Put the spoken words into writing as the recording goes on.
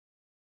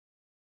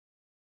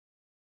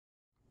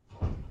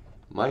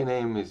My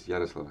name is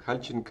Yaroslav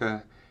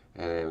Halchenko,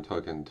 and I'm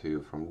talking to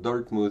you from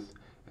Dartmouth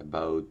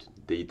about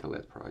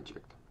DataLad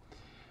project.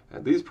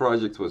 This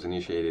project was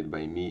initiated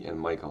by me and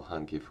Michael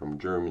Hanke from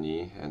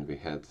Germany, and we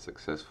had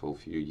successful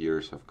few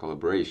years of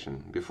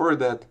collaboration. Before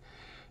that,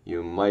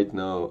 you might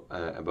know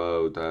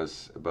about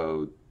us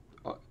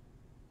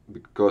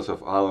because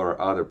of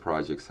our other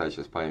projects such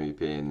as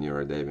PyMVP and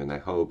NeuroDev, and I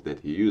hope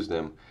that you use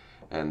them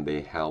and they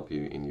help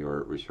you in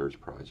your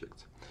research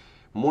projects.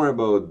 More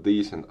about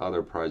these and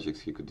other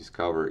projects you could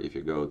discover if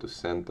you go to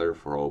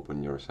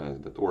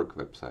centerforopenneuroscience.org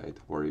website,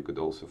 where you could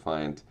also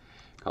find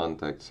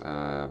contacts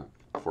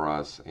for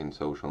us in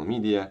social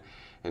media.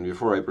 And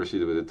before I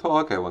proceed with the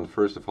talk, I want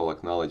first of all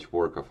acknowledge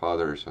work of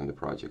others on the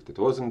project. It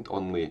wasn't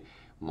only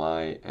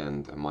my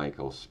and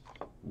Michael's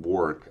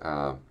work.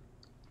 Our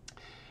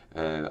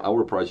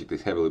project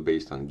is heavily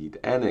based on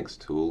git-annex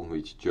tool,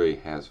 which Joey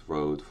has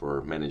wrote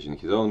for managing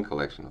his own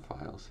collection of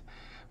files,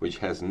 which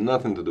has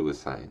nothing to do with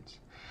science.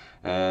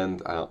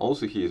 And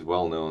also he is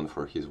well known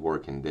for his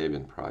work in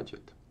Debian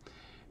project.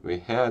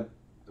 We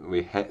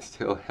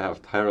still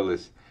have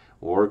tireless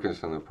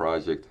workers on the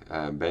project,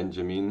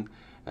 Benjamin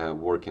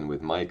working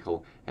with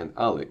Michael, and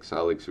Alex.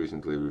 Alex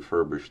recently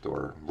refurbished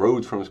or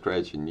wrote from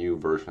scratch a new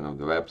version of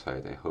the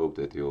website. I hope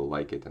that you'll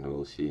like it, and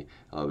we'll see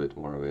a little bit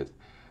more of it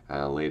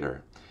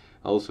later.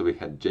 Also, we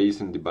had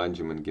Jason,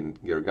 DeBanjum, and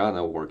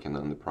Gergana working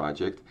on the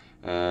project,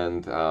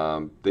 and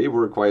they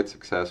were quite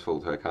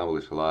successful to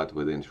accomplish a lot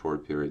within a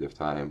short period of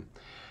time.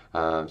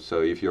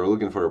 So if you're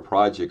looking for a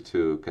project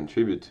to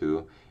contribute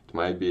to, it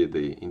might be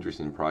the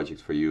interesting project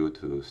for you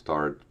to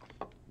start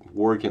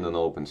working on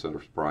open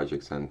source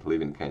projects and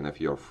leaving kind of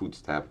your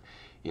footstep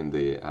in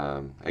the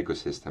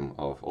ecosystem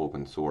of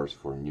open source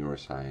for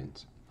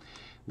neuroscience.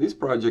 This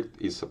project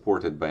is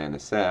supported by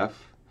NSF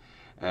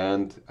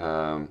and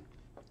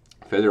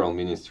Federal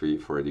Ministry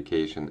for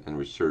Education and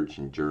Research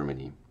in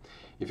Germany.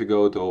 If you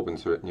go to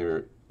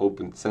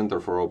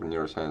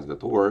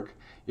centerforopenneuroscience.org,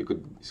 you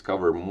could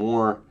discover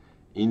more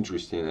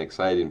interesting and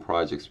exciting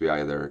projects we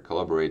either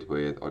collaborate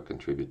with or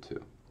contribute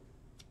to.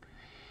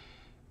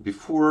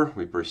 Before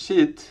we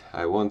proceed,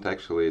 I want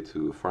actually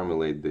to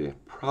formulate the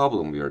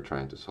problem we are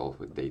trying to solve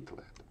with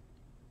DataLad.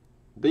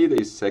 Data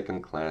is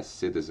second-class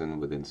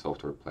citizen within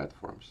software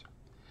platforms.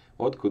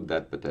 What could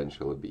that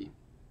potentially be?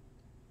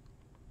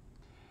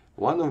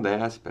 One of the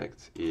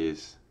aspects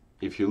is,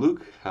 if you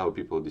look how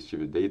people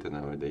distribute data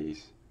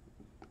nowadays,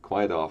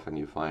 quite often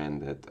you find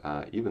that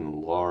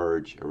even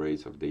large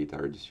arrays of data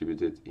are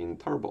distributed in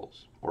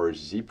tarballs or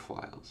zip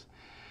files.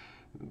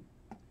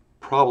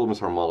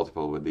 Problems are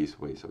multiple with these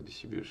ways of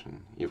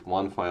distribution. If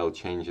one file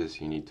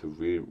changes, you need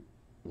to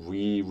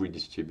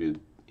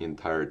redistribute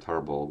entire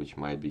tarball, which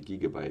might be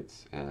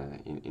gigabytes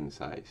in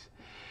size.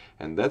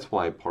 And that's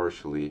why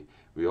partially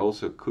we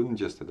also couldn't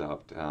just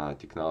adopt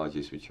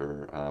technologies which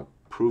are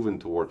proven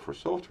to work for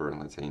software.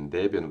 Let's say in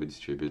Debian we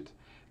distribute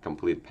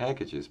complete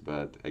packages,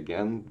 but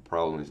again the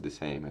problem is the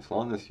same. As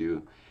long as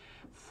you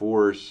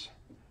force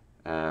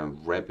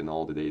wrapping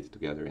all the data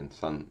together in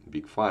some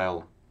big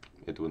file,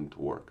 it wouldn't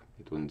work,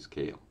 it wouldn't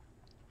scale.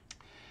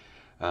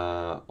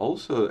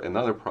 Also,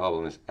 another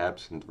problem is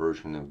absent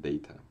version of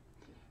data.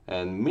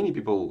 And many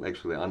people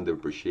actually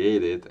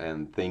underappreciate it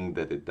and think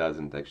that it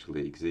doesn't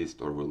actually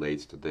exist or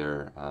relates to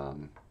their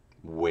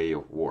way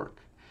of work.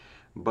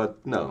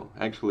 But no,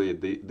 actually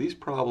this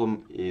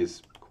problem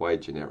is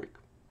quite generic.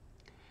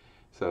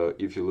 So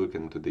if you look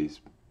into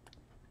this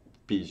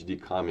PhD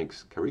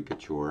comics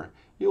caricature,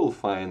 you'll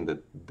find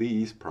that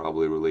this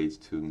probably relates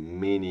to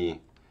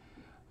many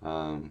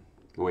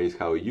ways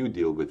how you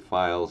deal with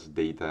files,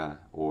 data,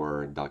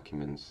 or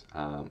documents.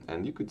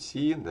 And you could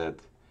see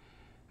that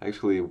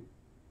actually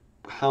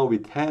how we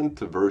tend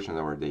to version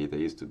our data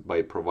is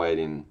by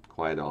providing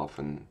quite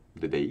often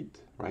the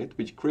date, right,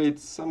 which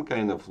creates some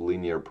kind of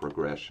linear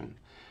progression,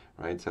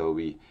 right? So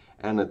we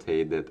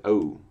annotate that,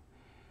 oh,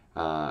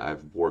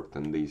 I've worked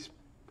on these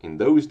in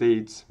those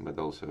dates, but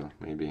also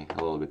maybe a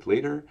little bit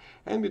later,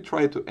 and we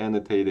try to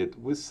annotate it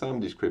with some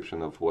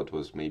description of what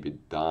was maybe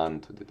done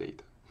to the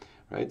data,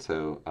 right?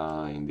 So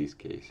in this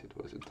case it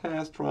was a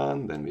test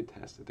run, then we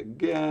tested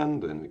again,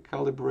 then we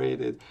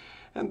calibrated,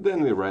 and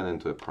then we ran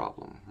into a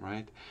problem,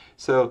 right?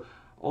 So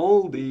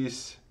all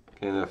these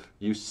kind of,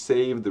 you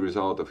save the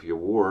result of your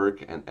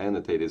work and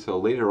annotate it, so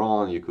later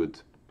on you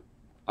could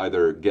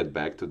either get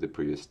back to the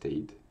previous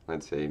state.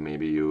 Let's say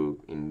maybe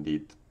you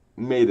indeed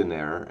made an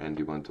error and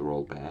you want to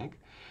roll back,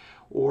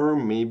 or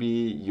maybe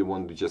you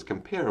want to just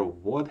compare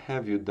what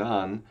have you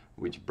done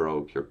which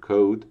broke your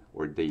code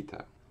or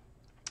data,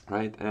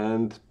 right?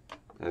 And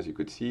as you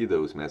could see,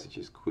 those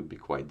messages could be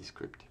quite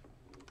descriptive.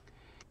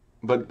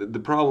 But the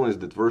problem is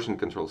that version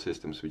control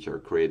systems which are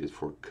created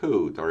for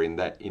code are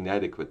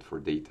inadequate for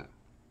data,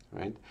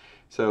 right?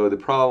 So the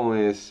problem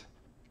is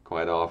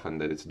quite often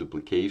that it's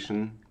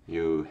duplication.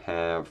 You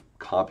have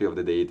copy of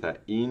the data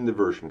in the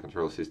version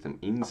control system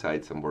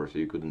inside somewhere, so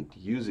you couldn't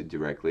use it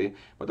directly,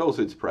 but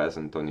also it's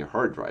present on your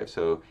hard drive,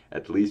 so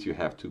at least you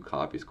have two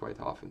copies quite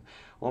often.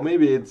 Or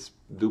maybe it's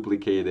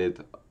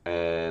duplicated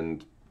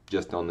and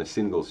just on a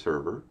single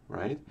server,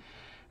 right?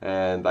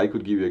 And I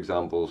could give you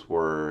examples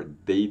where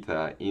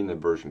data in a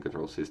version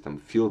control system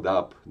filled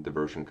up the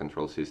version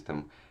control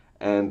system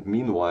and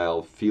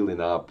meanwhile filling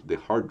up the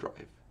hard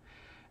drive.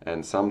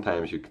 And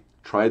sometimes you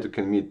try to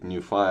commit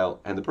new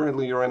file and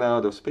apparently you run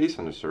out of space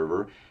on the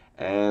server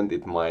and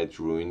it might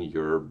ruin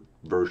your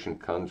version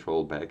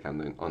control back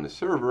on the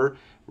server,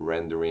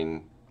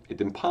 rendering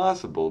it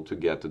impossible to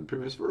get to the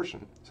previous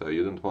version. So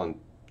you don't want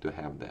to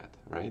have that,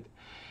 right?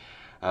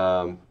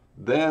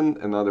 Then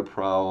another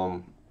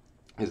problem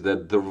is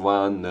that there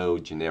were no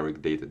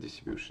generic data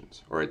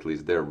distributions, or at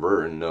least there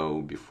were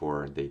no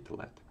before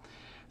DataLad.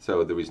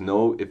 So there is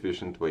no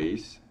efficient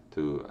ways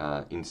to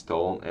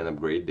install and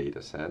upgrade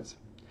datasets.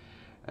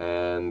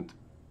 And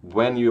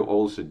when you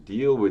also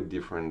deal with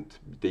different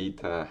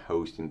data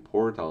hosting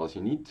portals,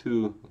 you need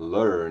to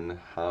learn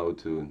how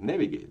to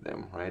navigate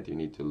them, right? You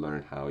need to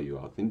learn how you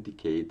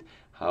authenticate,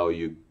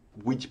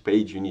 which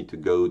page you need to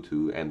go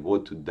to and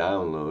what to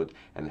download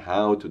and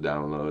how to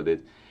download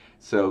it.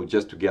 So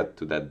just to get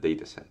to that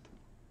data set.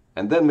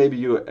 And then maybe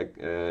you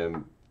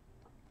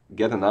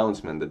get an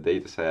announcement that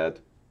data set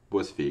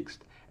was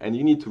fixed and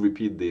you need to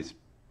repeat this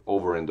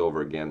over and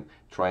over again,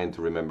 trying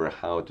to remember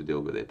how to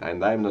deal with it.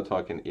 And I'm not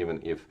talking even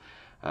if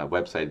a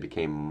website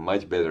became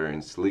much better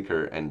and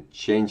slicker and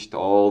changed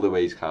all the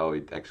ways how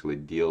it actually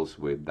deals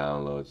with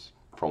downloads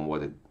from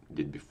what it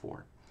did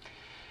before.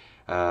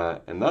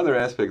 Another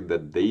aspect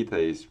that data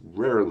is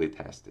rarely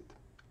tested.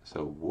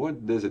 So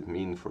what does it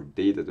mean for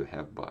data to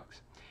have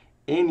bugs?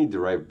 Any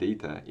derived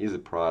data is a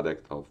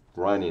product of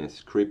running a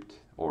script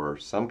or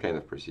some kind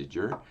of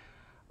procedure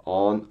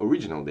on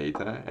original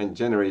data and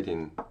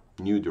generating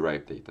new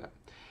derived data.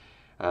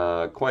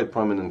 Quite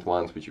prominent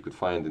ones which you could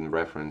find in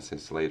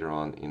references later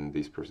on in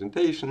this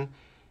presentation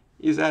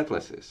is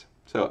atlases.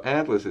 So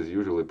atlases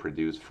usually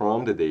produced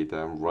from the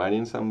data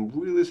running some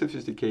really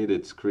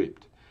sophisticated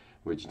script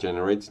which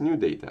generates new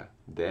data,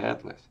 the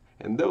atlas.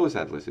 And those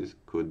atlases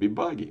could be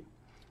buggy.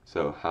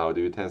 So how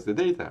do you test the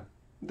data?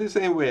 The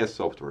same way as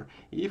software.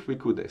 If we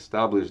could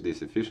establish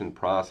this efficient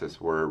process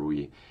where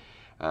we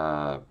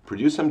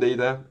produce some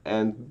data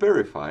and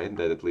verify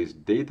that at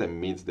least data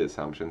meets the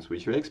assumptions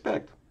which we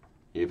expect.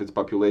 If it's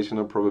population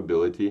or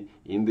probability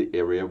in the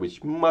area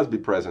which must be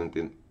present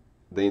in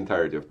the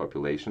entirety of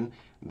population,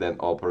 then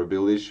all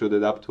probabilities should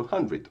add up to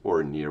 100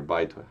 or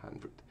nearby to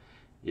 100.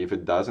 If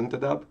it doesn't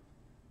add up,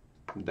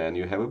 then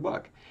you have a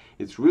bug.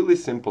 It's really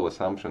simple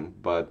assumption,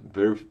 but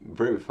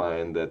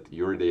verifying that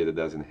your data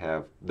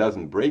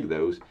doesn't break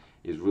those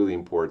is really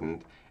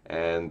important,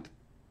 and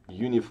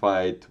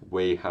unified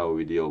way how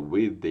we deal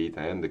with data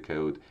and the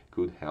code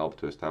could help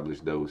to establish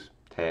those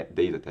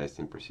data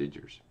testing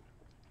procedures.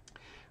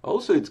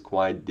 Also, it's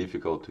quite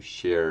difficult to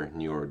share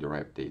new or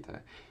derived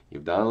data.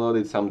 You've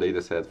downloaded some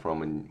data set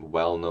from a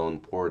well-known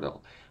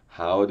portal.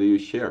 How do you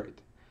share it?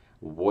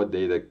 What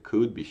data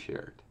could be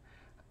shared?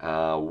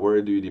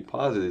 Where do you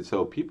deposit it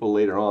so people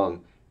later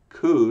on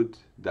could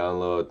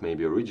download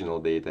maybe original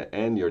data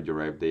and your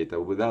derived data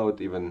without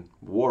even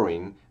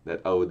worrying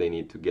that, oh, they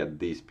need to get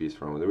this piece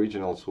from the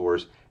original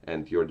source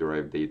and your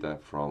derived data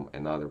from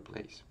another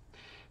place.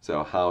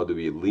 So how do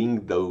we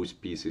link those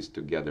pieces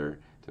together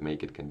to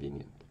make it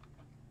convenient?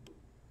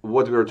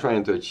 What we're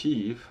trying to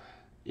achieve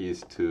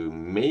is to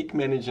make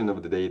managing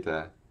of the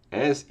data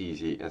as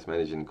easy as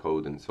managing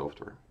code and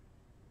software.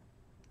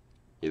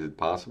 Is it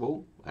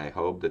possible? I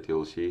hope that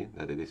you'll see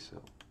that it is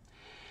so.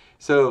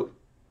 So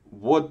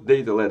what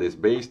DataLad is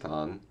based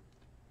on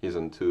is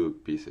on two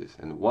pieces,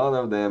 and one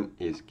of them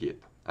is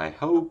Git. I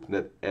hope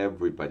that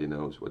everybody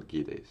knows what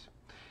Git is,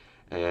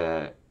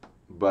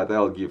 but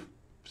I'll give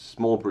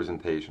small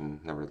presentation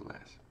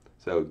nevertheless.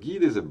 So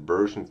Git is a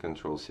version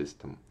control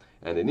system,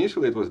 and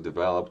initially it was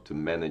developed to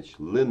manage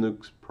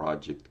Linux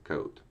project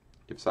code.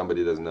 If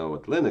somebody doesn't know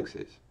what Linux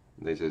is,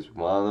 this is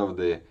one of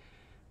the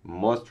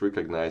most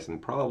recognized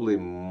and probably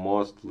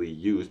mostly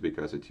used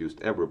because it's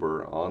used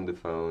everywhere on the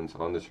phones,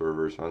 on the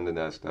servers, on the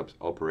desktops,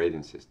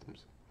 operating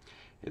systems.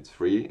 It's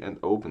free and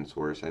open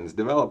source and it's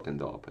developed in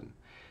the open.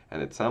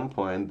 And at some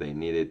point they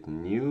needed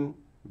new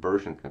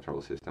version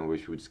control system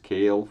which would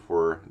scale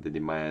for the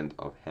demand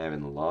of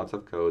having lots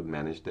of code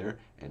managed there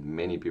and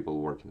many people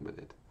working with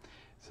it.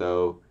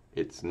 So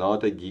it's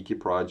not a geeky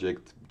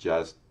project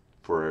just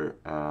for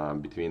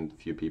between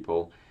few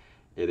people.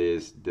 It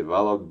is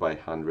developed by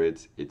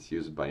hundreds, it's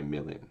used by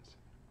millions.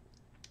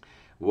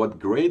 What's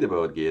great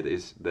about Git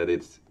is that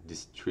it's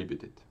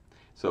distributed.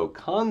 So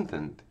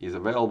content is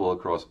available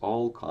across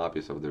all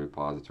copies of the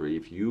repository.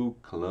 If you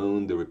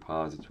clone the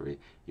repository,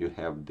 you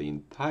have the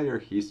entire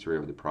history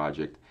of the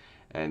project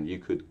and you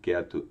could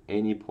get to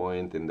any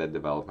point in that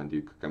development.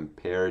 You could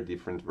compare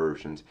different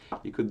versions.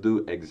 You could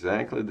do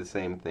exactly the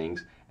same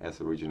things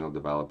as original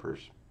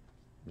developers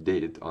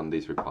did on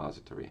this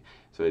repository.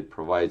 So it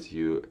provides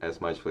you as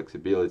much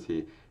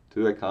flexibility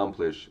to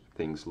accomplish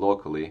things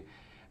locally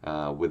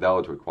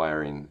without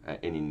requiring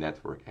any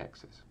network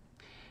access.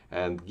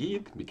 And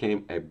Git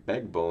became a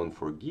backbone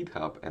for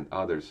GitHub and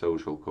other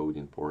social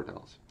coding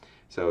portals.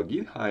 So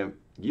GitHub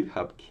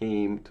GitHub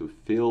came to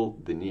fill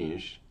the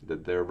niche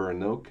that there were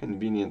no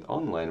convenient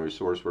online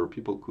resource where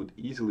people could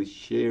easily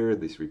share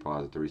these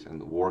repositories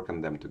and work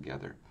on them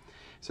together.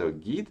 So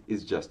Git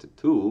is just a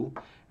tool,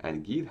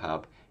 and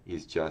GitHub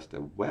is just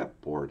a web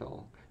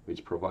portal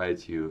which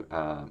provides you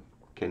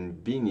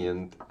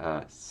convenient,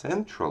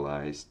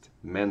 centralized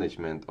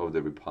management of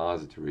the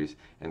repositories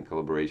and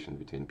collaboration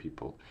between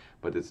people.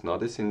 But it's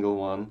not a single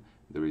one.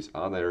 There is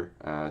other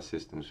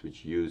systems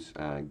which use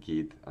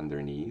Git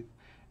underneath,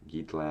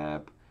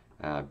 GitLab,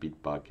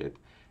 Bitbucket.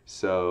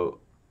 So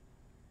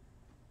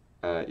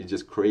it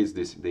just creates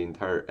the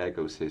entire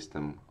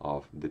ecosystem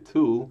of the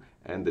tool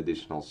and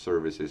additional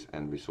services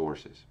and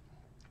resources.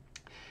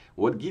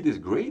 What Git is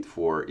great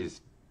for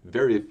is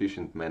very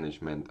efficient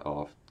management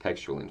of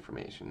textual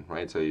information,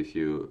 right? So if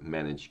you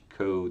manage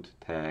code,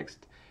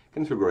 text,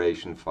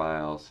 configuration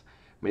files,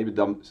 maybe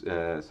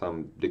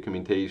some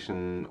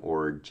documentation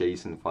or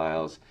JSON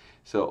files.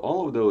 So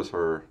all of those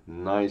are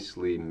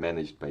nicely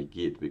managed by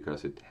Git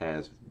because it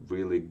has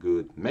really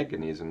good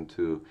mechanism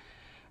to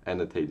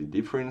annotate the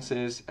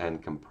differences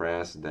and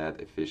compress that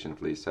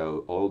efficiently.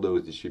 So all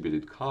those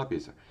distributed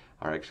copies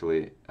are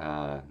actually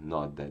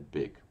not that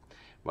big.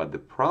 But the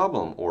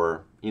problem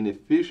or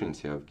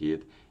inefficiency of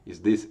Git is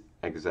this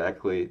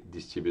exactly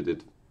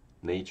distributed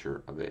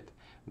nature of it,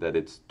 that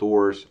it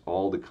stores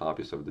all the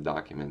copies of the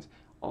documents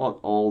on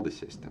all the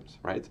systems,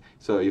 right?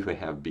 So if we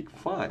have big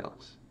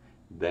files,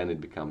 then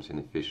it becomes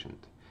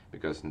inefficient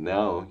because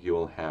now you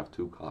will have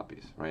two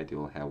copies, right? You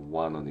will have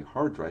one on your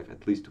hard drive,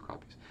 at least two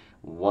copies,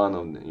 one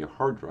on your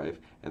hard drive,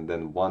 and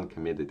then one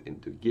committed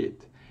into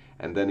Git.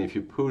 And then if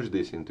you push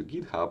this into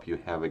GitHub, you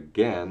have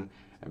again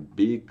a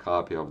big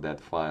copy of that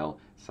file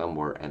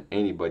somewhere, and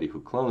anybody who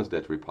clones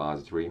that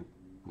repository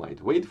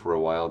might wait for a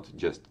while to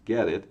just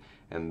get it,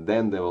 and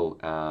then they will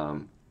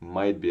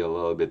might be a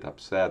little bit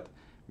upset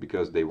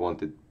because they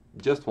wanted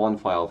just one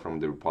file from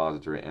the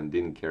repository and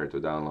didn't care to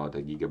download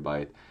a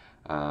gigabyte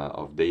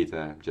of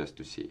data just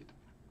to see it.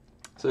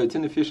 So it's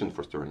inefficient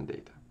for storing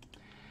data.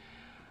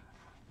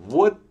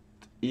 What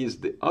is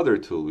the other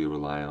tool we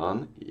rely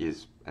on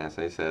is, as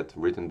I said,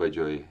 written by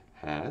Joy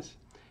Has.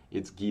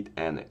 It's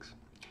git-annex.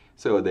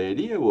 So the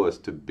idea was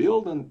to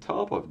build on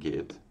top of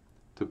Git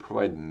to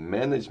provide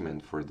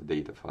management for the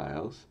data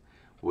files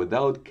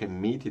without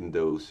committing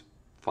those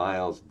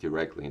files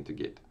directly into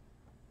Git.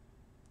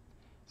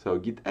 So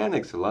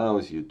git-annex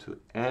allows you to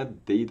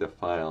add data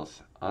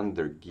files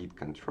under Git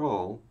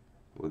control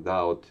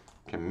without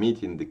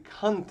committing the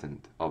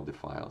content of the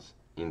files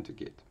into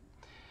Git.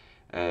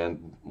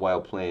 And while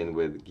playing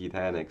with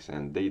git-annex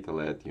and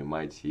DataLad, you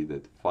might see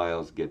that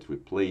files get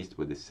replaced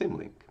with a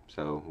symlink.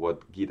 So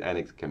what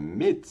git-annex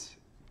commits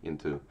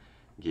into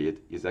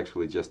Git is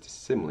actually just a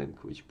symlink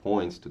which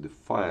points to the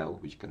file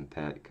which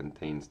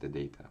contains the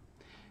data.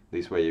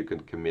 This way you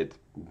can commit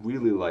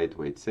really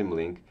lightweight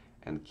symlink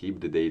and keep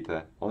the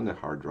data on a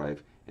hard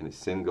drive in a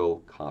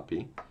single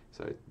copy,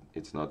 so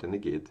it's not in the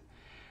Git.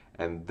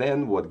 And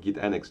then what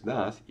git-annex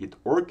does, it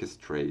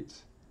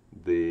orchestrates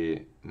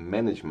the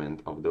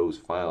management of those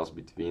files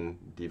between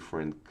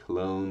different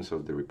clones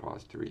of the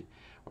repository,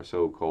 or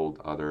so-called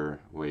other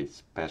ways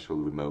special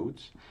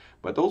remotes,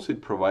 but also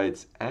it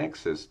provides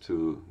access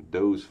to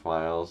those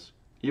files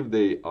if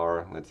they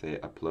are, let's say,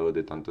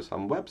 uploaded onto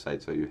some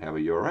website. So you have a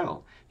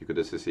URL, you could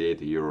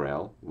associate a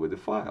URL with a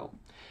file.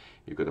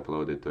 You could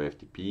upload it to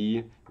FTP,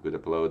 you could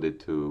upload it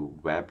to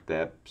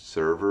WebDAV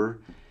server,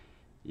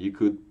 you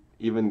could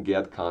even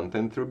get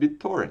content through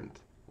BitTorrent,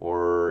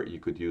 or you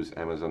could use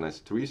Amazon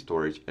S3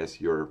 storage as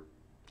your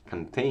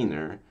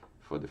container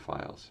for the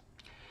files.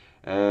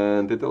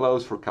 And it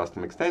allows for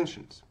custom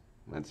extensions.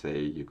 Let's say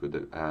you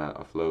could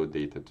offload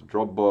data to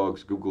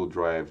Dropbox, Google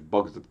Drive,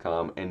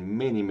 Box.com, and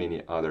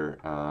many other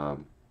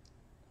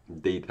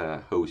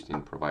data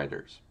hosting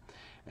providers.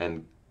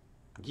 And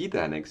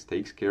git-annex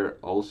takes care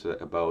also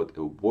about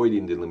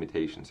avoiding the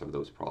limitations of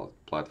those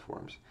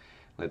platforms.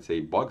 Let's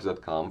say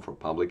Box.com for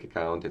public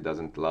account, it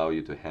doesn't allow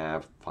you to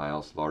have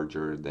files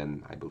larger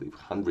than, I believe,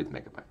 100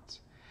 megabytes.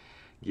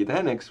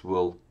 Git-annex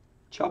will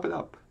chop it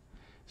up.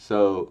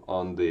 So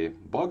on the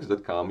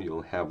Box.com, you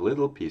will have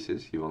little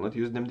pieces. You will not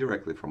use them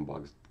directly from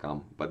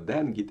Box.com, but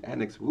then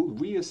git-annex will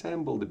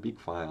reassemble the big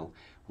file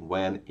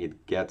when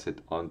it gets it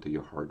onto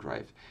your hard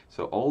drive.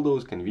 So all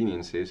those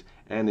conveniences,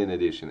 and in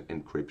addition,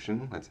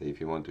 encryption. Let's say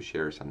if you want to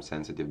share some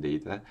sensitive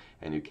data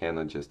and you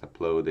cannot just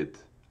upload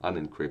it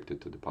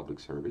unencrypted to the public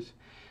service,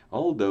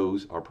 all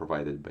those are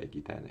provided by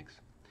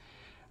git-annex.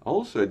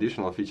 Also,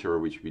 additional feature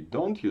which we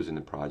don't use in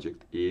the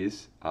project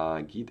is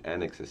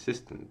git-annex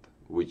assistant,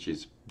 which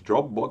is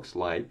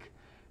Dropbox-like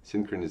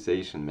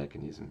synchronization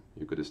mechanism.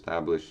 You could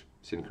establish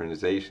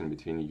synchronization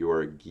between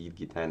your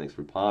git-annex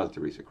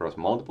repositories across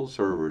multiple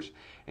servers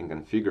and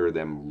configure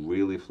them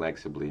really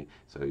flexibly,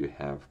 so you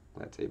have,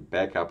 let's say,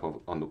 backup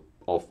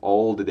of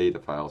all the data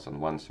files on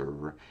one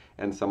server,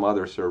 and some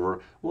other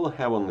server will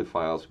have only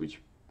files which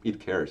it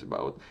cares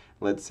about,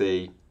 let's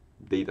say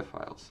data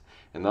files.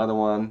 Another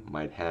one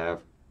might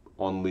have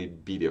only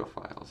video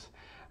files.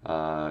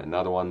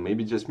 Another one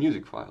maybe just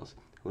music files.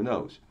 Who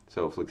knows?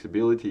 So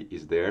flexibility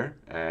is there,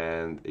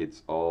 and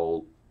it's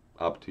all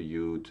up to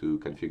you to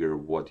configure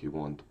what you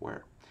want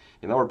where.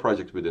 In our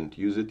project, we don't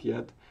use it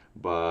yet,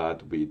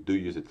 but we do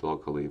use it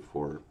locally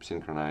for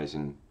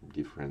synchronizing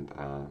different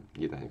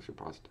git-annex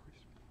repositories.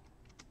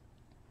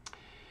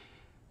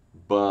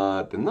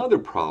 But another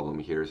problem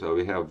here, so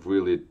we have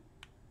really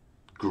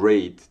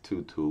great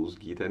two tools,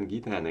 Git and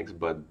git-annex,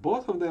 but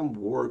both of them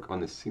work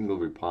on a single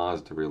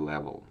repository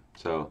level.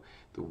 So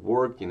to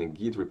work in a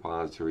Git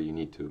repository, you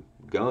need to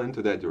go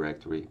into that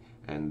directory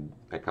and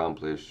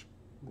accomplish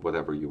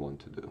whatever you want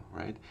to do,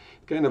 right?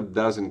 It kind of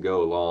doesn't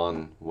go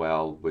along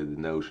well with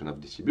the notion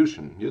of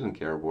distribution. You don't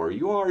care where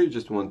you are, you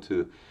just want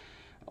to,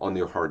 on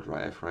your hard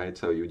drive, right?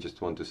 So you just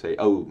want to say,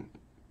 oh,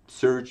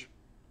 search,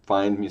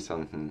 find me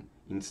something,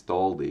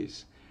 install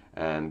this,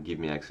 and give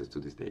me access to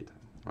this data,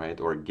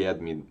 right? Or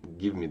give me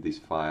this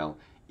file,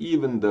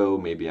 even though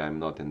maybe I'm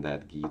not in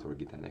that Git or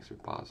git-annex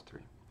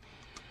repository.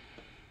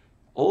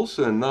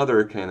 Also,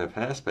 another kind of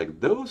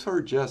aspect, those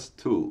are just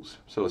tools.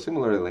 So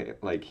similarly,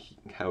 like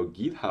how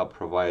GitHub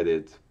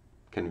provided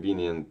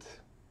convenient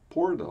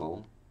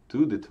portal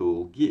to the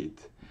tool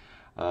Git,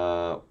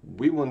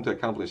 we want to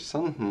accomplish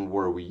something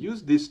where we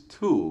use these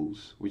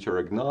tools, which are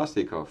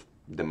agnostic of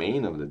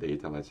domain of the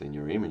data, let's say in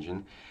your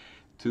imaging,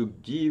 to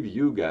give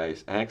you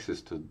guys access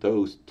to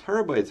those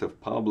terabytes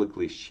of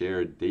publicly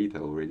shared data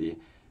already,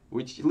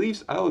 which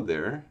lives out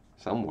there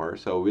somewhere,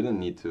 so we don't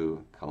need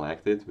to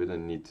collect it, we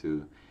don't need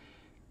to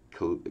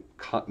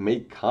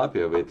make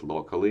copy of it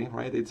locally,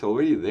 right? It's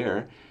already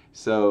there.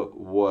 So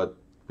what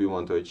we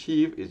want to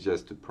achieve is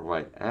just to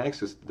provide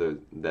access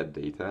to that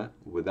data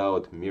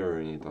without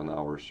mirroring it on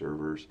our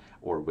servers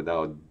or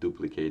without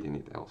duplicating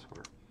it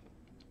elsewhere.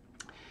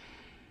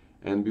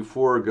 And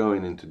before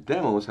going into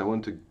demos, I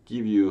want to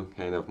give you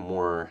kind of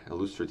more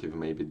illustrative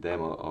maybe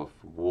demo of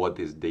what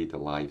is data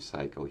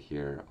lifecycle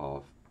here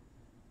of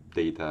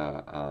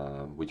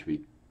data which we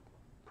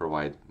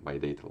provide by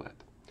DataLad.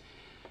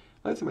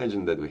 Let's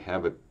imagine that we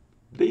have a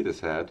data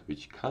set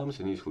which comes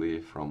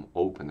initially from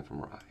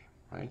OpenFMRI,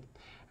 right?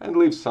 And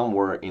lives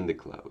somewhere in the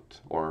cloud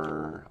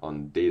or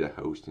on data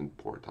hosting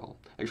portal.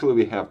 Actually,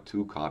 we have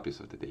two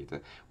copies of the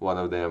data. One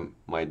of them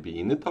might be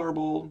in the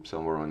tarball,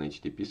 somewhere on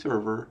HTTP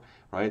server,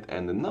 right?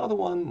 And another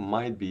one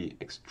might be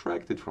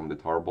extracted from the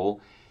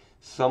tarball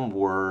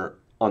somewhere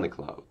on the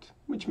cloud,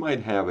 which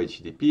might have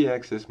HTTP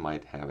access,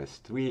 might have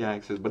S3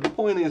 access, but the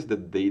point is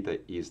that data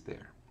is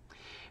there.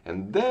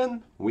 And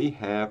then we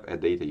have a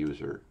data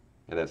user,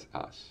 and that's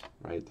us,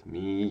 right?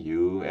 Me,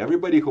 you,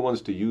 everybody who wants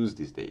to use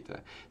this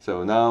data.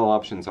 So now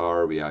options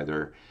are we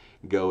either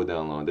go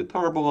download the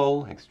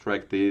tarball,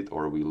 extract it,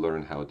 or we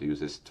learn how to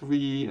use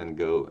S3 and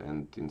go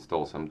and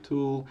install some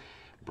tool,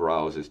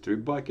 browse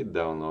S3 bucket,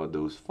 download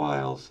those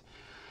files.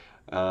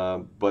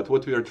 But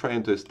what we are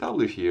trying to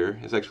establish here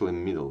is actually a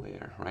middle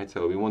layer, right?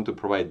 So we want to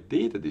provide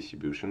data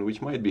distribution,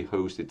 which might be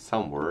hosted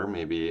somewhere.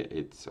 Maybe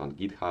it's on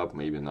GitHub,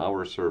 maybe on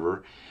our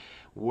server,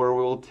 where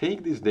we'll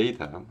take this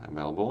data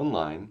available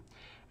online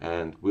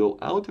and we'll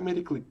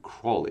automatically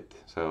crawl it.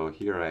 So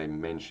here I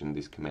mentioned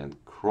this command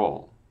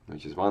crawl,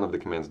 which is one of the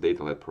commands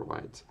DataLad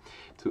provides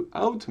to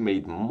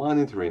automate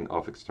monitoring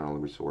of external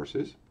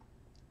resources.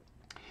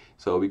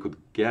 So we could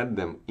get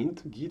them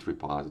into Git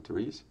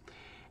repositories.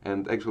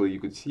 And actually you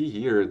could see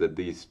here that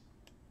these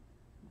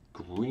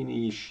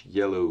greenish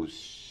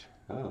yellows,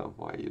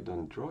 why you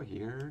don't draw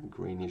here,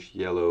 greenish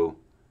yellow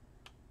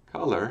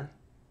color,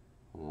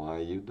 why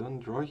you don't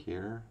draw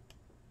here?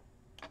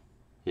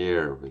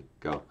 Here we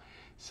go.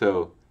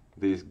 So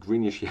this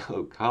greenish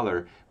yellow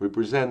color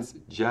represents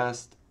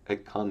just a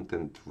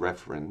content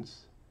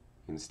reference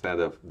instead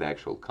of the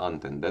actual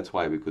content. That's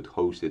why we could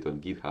host it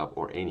on GitHub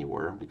or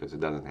anywhere, because it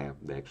doesn't have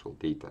the actual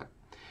data.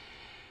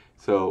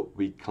 So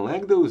we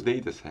collect those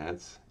data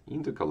sets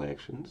into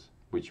collections,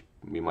 which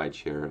we might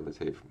share, let's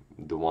say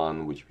the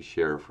one which we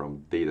share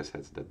from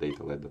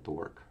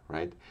datasets.datalad.org,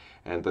 right?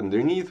 And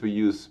underneath we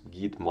use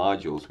Git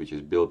modules, which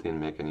is built-in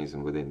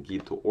mechanism within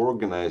Git to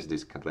organize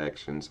these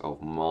collections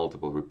of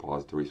multiple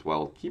repositories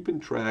while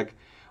keeping track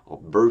of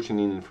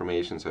versioning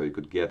information, so you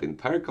could get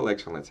entire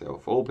collection, let's say,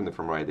 of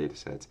OpenFMRI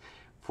datasets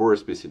for a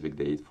specific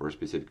date, for a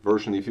specific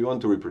version, if you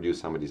want to reproduce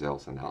somebody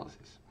else's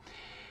analysis.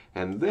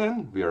 And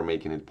then we are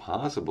making it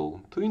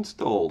possible to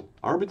install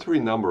arbitrary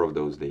number of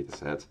those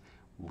datasets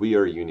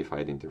via a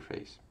unified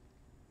interface.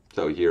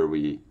 So here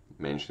we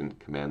mentioned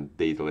command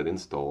DataLad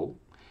install,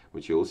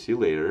 which you'll see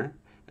later,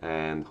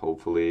 and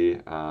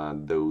hopefully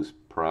those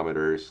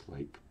parameters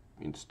like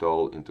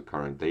install into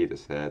current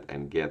dataset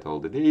and get all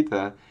the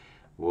data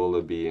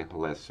will be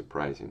less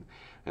surprising.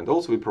 And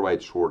also we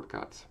provide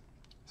shortcuts,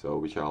 so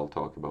which I'll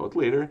talk about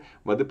later.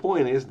 But the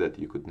point is that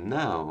you could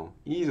now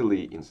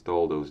easily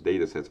install those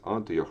datasets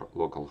onto your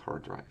local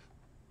hard drive.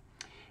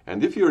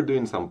 And if you're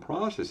doing some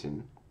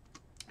processing,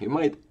 you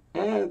might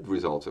add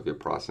results of your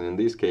processing. In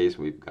this case,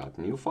 we've got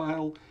new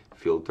file,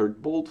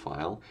 filtered bold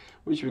file,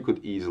 which we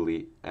could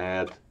easily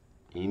add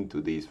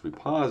into this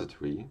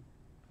repository,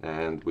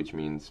 and which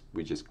means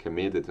we just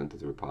commit it into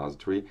the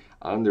repository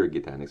under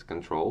git-annex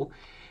control.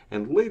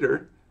 And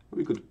later,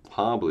 we could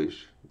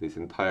publish this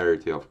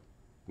entirety of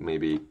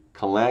maybe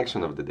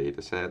collection of the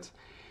data sets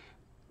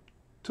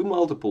to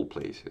multiple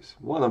places.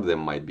 One of them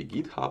might be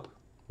GitHub,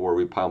 where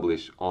we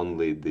publish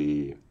only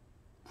the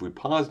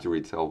repository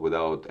itself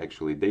without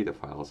actually data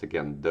files.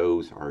 Again,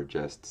 those are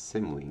just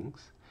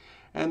symlinks.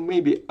 And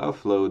maybe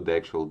upload the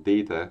actual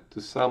data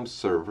to some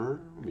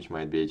server, which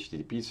might be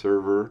HTTP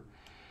server,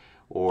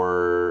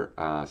 or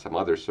some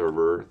other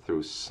server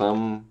through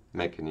some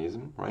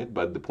mechanism, right?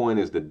 But the point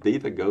is the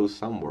data goes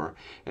somewhere,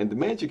 and the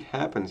magic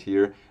happens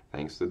here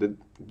thanks to the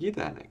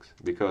git-annex,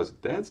 because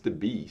that's the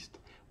beast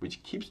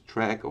which keeps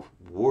track of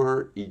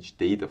where each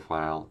data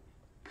file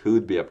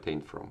could be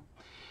obtained from.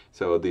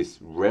 So these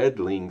red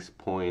links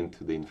point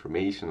to the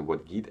information of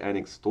what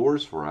git-annex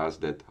stores for us,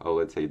 that, oh,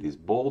 let's say this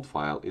bold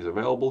file is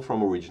available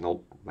from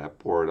original web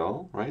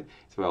portal, right?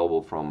 It's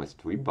available from a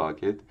S3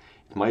 bucket.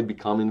 It might be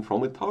coming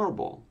from a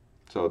tarball.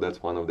 So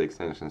that's one of the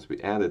extensions we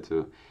added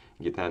to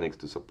git-annex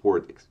to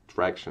support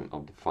extraction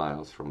of the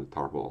files from the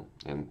tarball.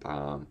 And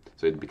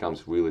so it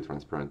becomes really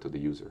transparent to the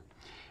user.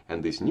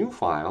 And this new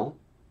file,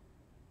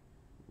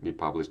 we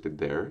published it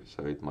there,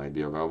 so it might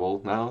be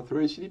available now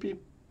through HTTP.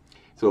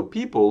 So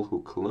people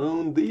who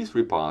clone this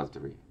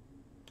repository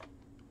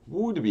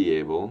would be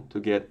able to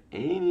get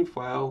any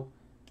file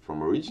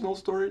from original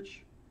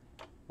storage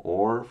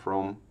or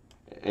from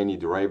any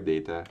derived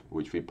data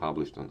which we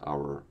published on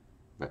our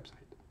website.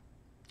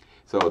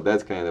 So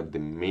that's kind of the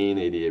main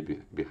idea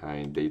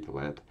behind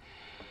DataLad.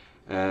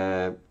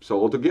 So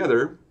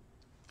altogether,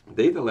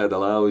 DataLad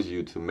allows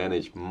you to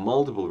manage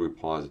multiple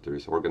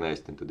repositories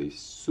organized into these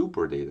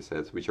super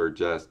datasets, which are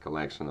just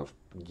collection of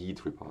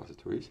Git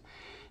repositories,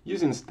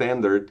 using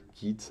standard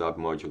Git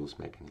submodules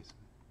mechanism.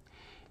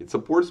 It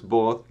supports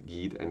both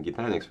Git and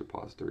git-annex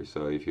repositories.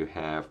 So if you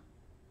have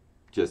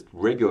just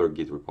regular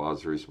Git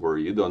repositories where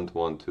you don't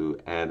want to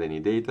add any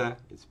data,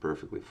 it's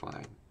perfectly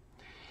fine.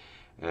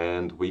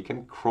 And we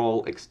can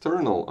crawl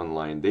external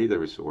online data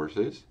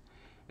resources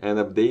and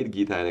update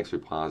git-annex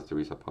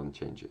repositories upon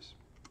changes.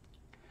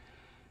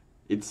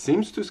 It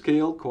seems to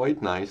scale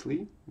quite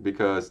nicely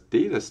because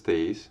data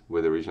stays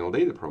with original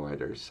data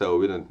providers, so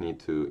we don't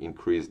need to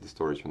increase the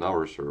storage on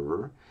our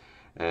server.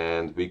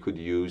 And we could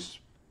use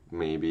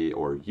maybe,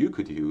 or you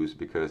could use,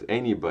 because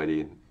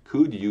anybody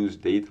could use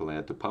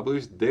DataLad to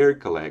publish their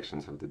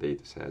collections of the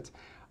datasets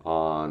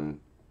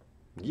on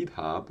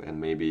GitHub and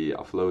maybe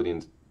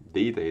uploading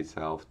data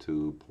itself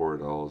to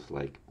portals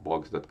like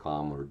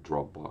box.com or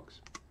Dropbox.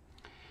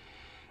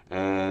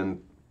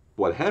 And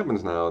what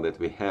happens now that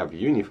we have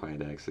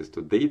unified access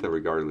to data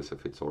regardless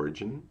of its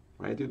origin,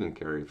 right? You don't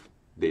care if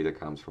data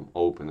comes from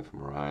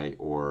OpenFMRI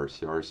or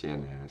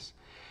CRCNS.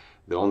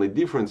 The only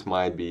difference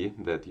might be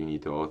that you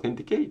need to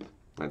authenticate.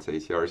 Let's say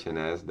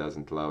CRCNS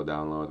doesn't allow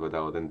download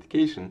without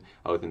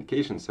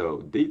authentication, so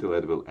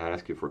DataLad will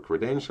ask you for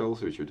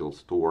credentials, which it will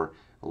store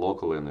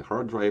locally on the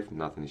hard drive.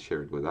 Nothing is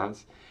shared with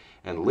us.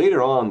 And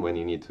later on, when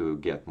you need to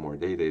get more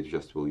data, it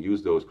just will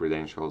use those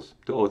credentials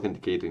to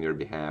authenticate on your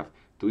behalf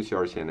to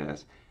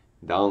CRCNS,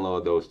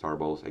 download those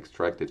tarballs,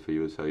 extract it for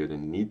you, so you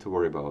don't need to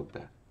worry about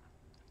that.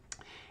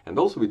 And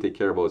also we take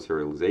care about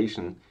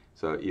serialization.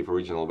 So if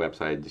original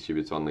website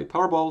distributes only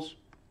tarballs,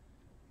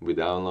 we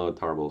download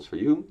tarballs for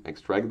you,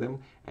 extract them,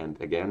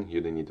 and again,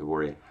 you don't need to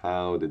worry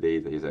how the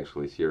data is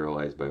actually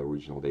serialized by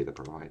original data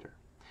provider.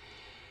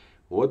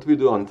 What we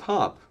do on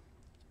top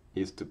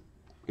is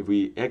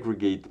we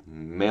aggregate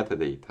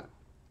metadata.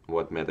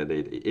 What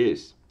metadata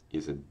is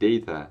a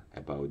data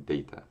about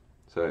data.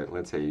 So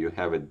let's say you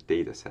have a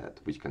data set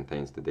which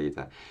contains the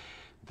data.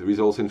 There is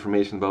also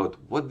information about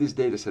what this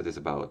data set is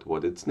about,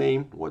 what its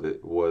name, what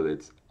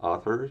its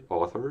authors,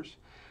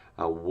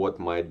 what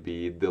might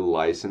be the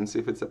license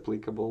if it's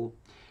applicable.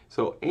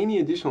 So any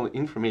additional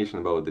information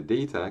about the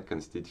data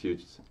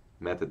constitutes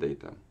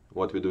metadata.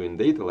 What we do in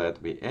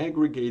DataLad, we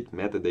aggregate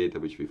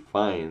metadata which we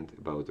find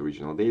about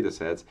original data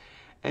sets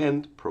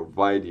and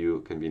provide you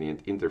a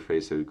convenient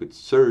interface so you could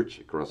search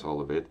across all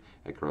of it,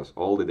 across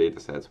all the data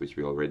sets which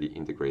we already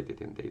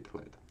integrated in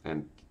DataLad.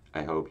 And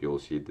I hope you'll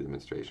see the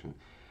demonstration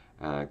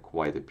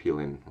quite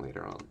appealing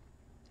later on.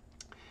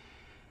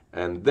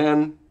 And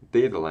then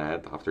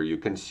DataLad, after you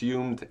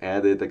consumed,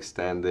 added,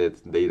 extended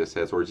data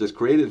sets, or just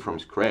created from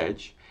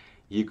scratch,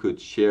 you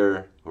could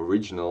share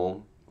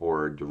original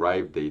or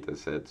derived data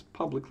sets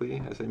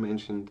publicly, as I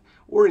mentioned,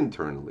 or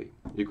internally.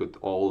 You could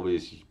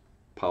always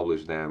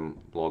publish them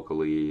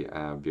locally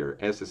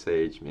via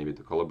SSH, maybe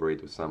to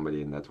collaborate with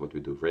somebody, and that's what we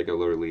do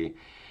regularly.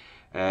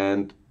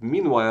 And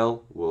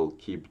meanwhile,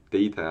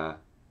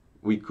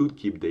 we could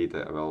keep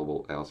data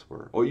available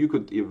elsewhere. Or you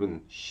could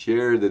even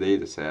share the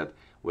data set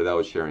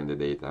without sharing the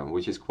data,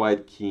 which is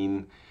quite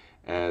keen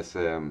as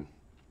a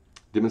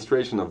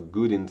demonstration of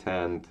good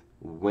intent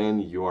when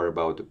you are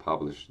about to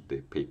publish the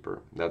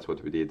paper. That's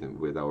what we did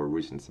with our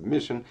recent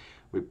submission.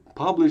 We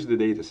published the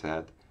data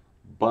set,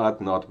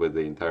 but not with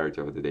the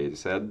entirety of the data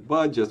set,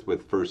 but just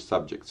with first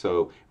subject.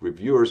 So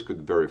reviewers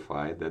could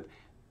verify that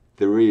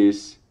there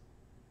is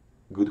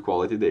good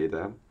quality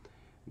data,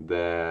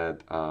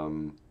 that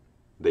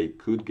they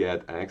could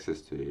get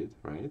access to it,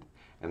 right?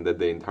 and that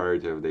the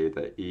entirety of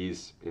data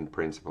is in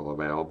principle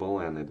available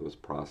and it was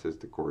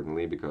processed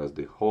accordingly because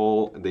the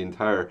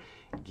entire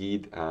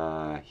Git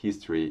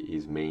history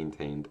is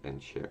maintained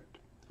and shared,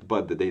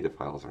 but the data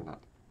files are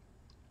not.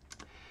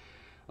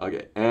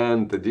 Okay,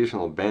 and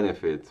additional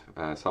benefit,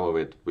 some of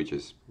it which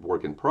is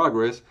work in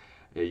progress,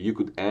 you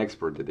could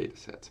export the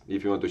datasets.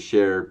 If you want to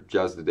share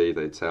just the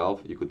data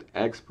itself, you could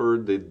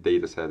export the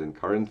dataset in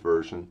current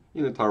version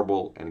in a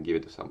tarball and give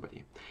it to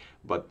somebody.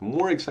 But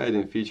more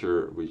exciting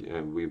feature which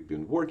we've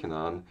been working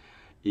on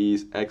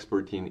is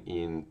exporting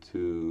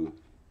into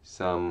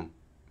some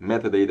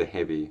metadata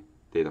heavy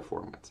data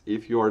formats.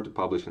 If you are to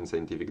publish in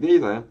scientific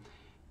data,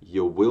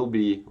 you will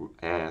be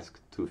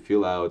asked to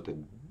fill out a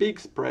big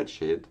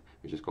spreadsheet,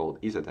 which is called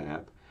ISA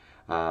tab,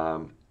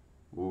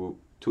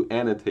 to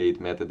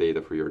annotate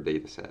metadata for your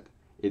dataset.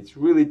 It's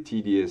really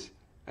tedious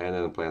and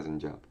an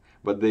unpleasant job.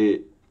 But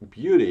the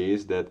beauty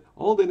is that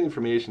all that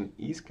information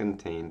is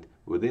contained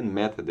within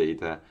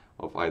metadata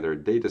of either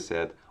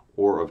dataset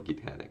or of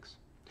git-annex.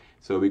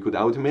 So we could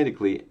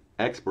automatically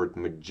export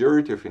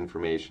majority of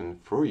information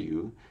for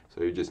you,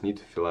 so you just need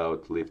to fill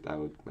out left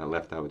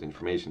out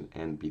information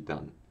and be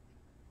done.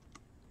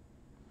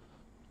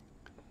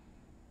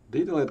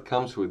 DataLad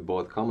comes with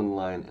both command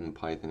line and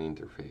Python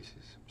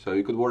interfaces, so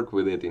you could work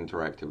with it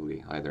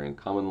interactively, either in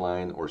command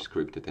line or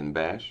script it in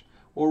Bash,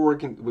 or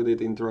working with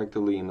it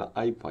interactively in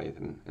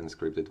IPython and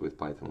script it with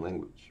Python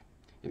language.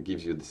 It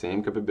gives you the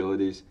same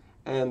capabilities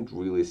and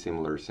really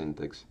similar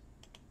syntax.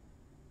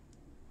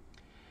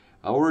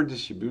 Our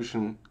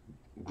distribution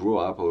grew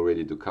up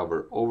already to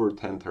cover over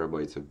 10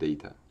 terabytes of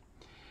data.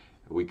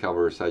 We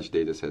cover such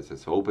datasets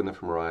as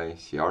OpenFMRI,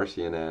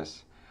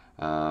 CRCNS,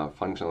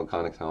 functional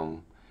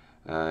connectome,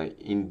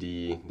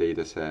 indie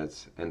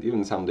datasets, and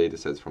even some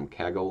datasets from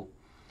Kaggle.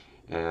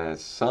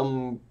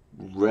 Some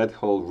Red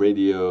Hole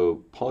Radio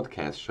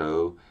podcast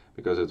show,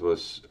 because it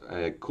was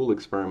a cool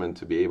experiment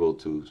to be able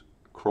to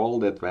crawl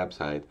that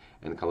website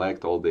and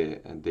collect all the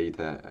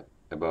data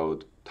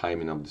about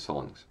timing of the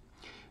songs.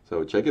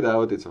 So check it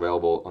out, it's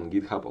available on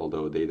GitHub,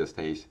 although data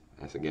stays,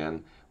 as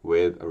again,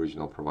 with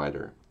original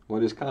provider.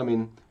 What is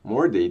coming?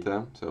 More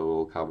data, so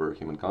we'll cover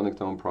Human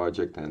Connectome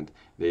project and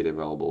data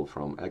available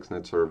from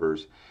XNet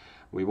servers.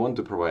 We want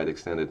to provide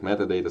extended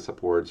metadata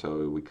support,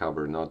 so we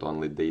cover not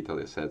only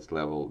datasets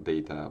level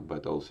data,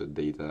 but also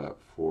data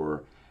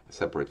for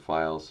separate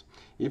files.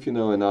 If you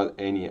know not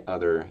any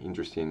other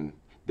interesting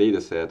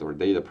dataset or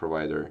data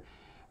provider,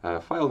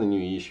 file a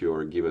new issue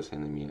or give us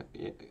an email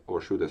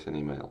or shoot us an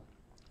email.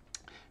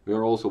 We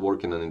are also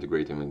working on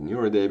integrating with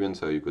NeuroDebian,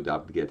 so you could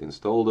apt-get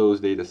install those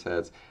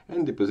datasets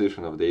and the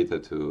position of data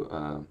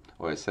to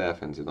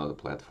OSF and Zenodo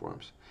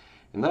platforms.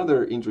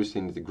 Another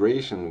interesting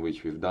integration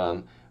which we've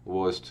done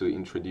was to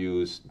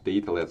introduce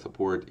DataLad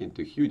support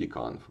into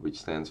HeuDiConv, which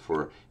stands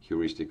for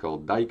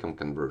Heuristical DICOM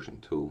Conversion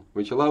Tool,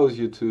 which allows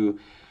you to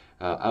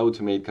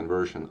automate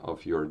conversion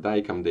of your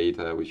DICOM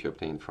data, which you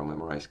obtained from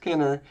MRI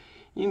scanner,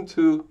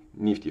 into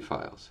Nifty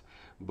files.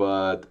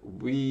 But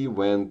we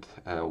went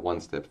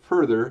one step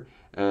further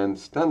and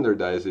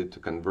standardized it to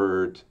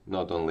convert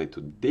not only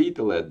to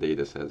DataLad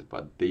datasets,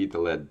 but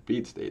DataLad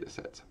bits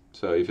datasets.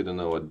 So if you don't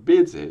know what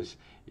bits is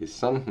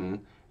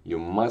something you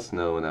must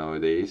know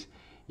nowadays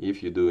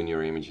if you do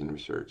neuroimaging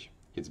research.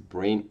 It's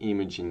brain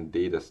imaging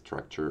data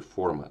structure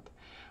format,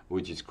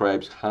 which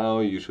describes how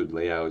you should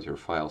lay out your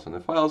files on a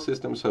file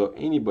system, so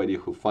anybody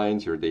who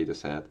finds your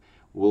dataset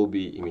will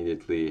be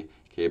immediately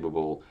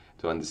capable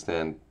to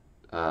understand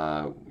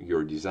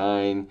your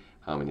design,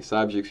 how many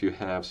subjects you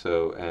have.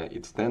 So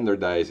it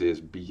standardizes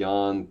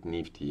beyond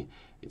Nifty.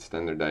 It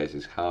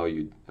standardizes how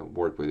you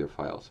work with your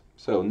files.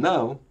 So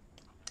now,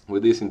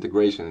 with this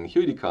integration in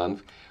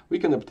HeuDiConv, we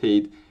can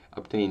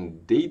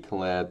obtain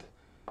DataLad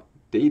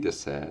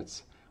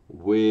datasets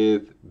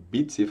with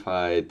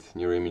bitsified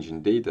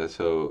neuroimaging data,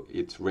 so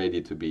it's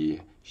ready to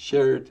be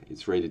shared,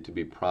 it's ready to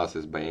be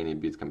processed by any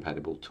bits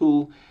compatible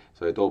tool,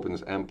 so it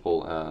opens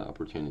ample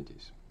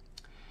opportunities.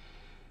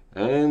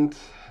 And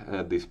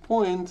at this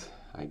point,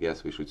 I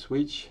guess we should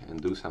switch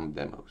and do some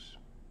demos.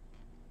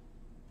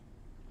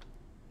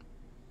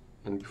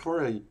 And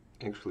before I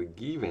actually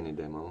give any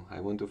demo, I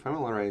want to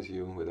familiarize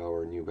you with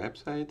our new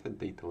website at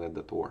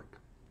datalad.org.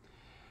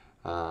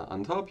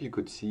 On top you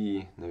could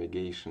see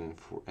navigation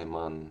for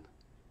among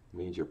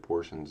major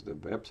portions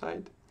of the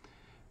website.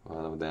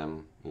 One of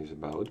them is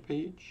About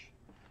page.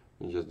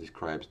 It just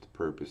describes the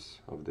purpose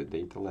of the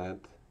DataLad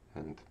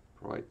and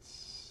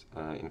provides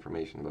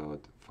information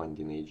about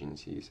funding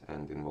agencies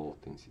and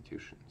involved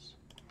institutions.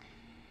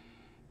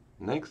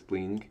 Next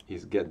link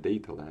is Get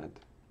DataLad,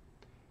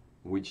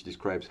 which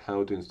describes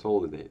how to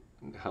install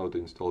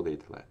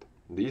DataLad.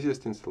 The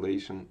easiest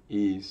installation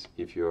is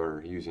if you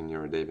are using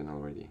NeuroDebian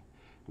already.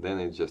 Then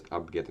it's just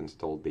apt-get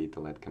install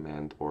DataLad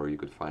command, or you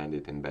could find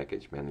it in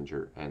Package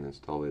Manager and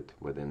install it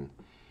within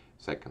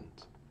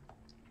seconds.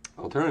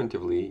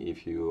 Alternatively,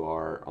 if you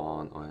are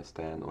on OS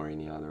X or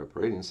any other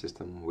operating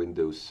system,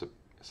 Windows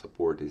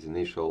support is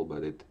initial,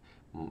 but it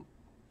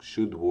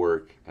should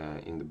work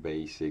in the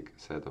basic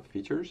set of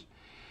features.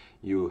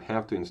 You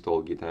have to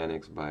install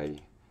git-annex by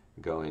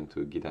go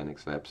into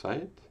git-annex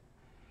website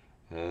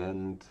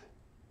and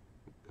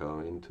go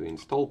into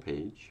install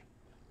page,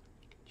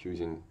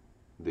 choosing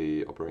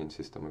the operating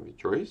system of your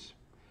choice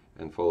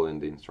and following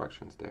the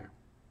instructions there,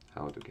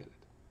 how to get it.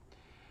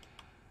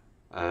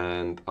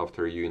 And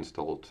after you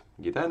installed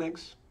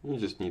git-annex, you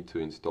just need to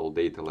install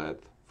DataLad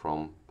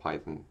from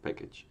Python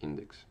package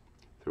index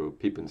through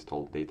pip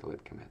install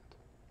DataLad command.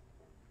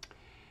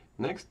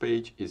 Next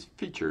page is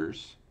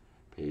features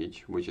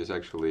page, which is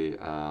actually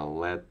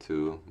led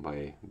to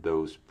by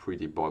those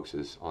pretty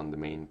boxes on the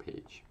main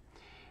page.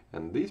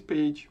 And this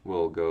page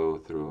we'll go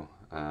through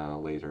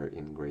later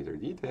in greater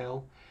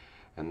detail.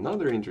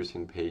 Another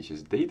interesting page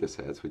is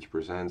Datasets, which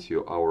presents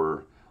you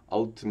our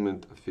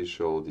ultimate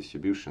official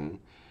distribution,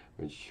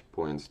 which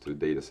points to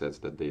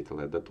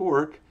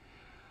datasets.datalad.org,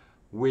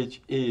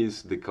 which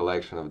is the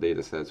collection of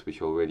datasets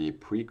which already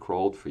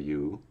pre-crawled for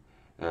you,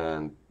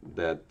 and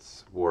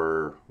that's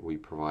where we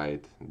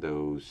provide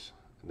those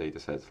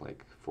datasets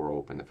like for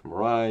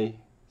OpenFMRI,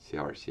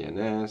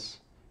 CRCNS,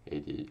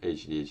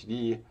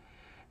 HDHD,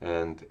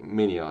 and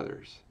many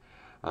others.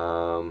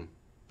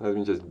 Let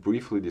me just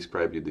briefly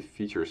describe you the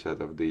feature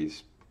set of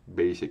this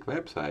basic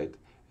website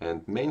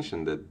and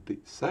mention that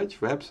such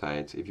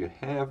websites, if you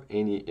have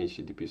any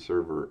HTTP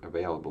server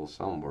available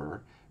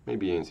somewhere,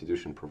 maybe your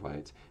institution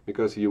provides,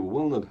 because you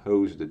will not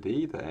host the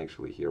data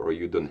actually here, or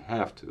you don't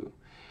have to.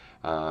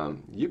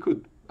 You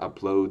could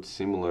upload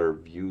similar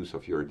views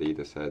of your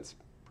datasets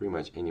pretty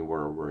much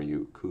anywhere where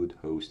you could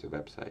host a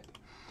website.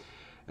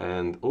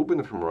 And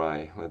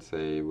OpenFMRI, let's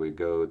say we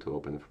go to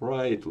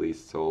OpenFMRI, it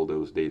lists all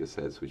those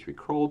datasets which we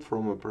crawled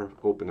from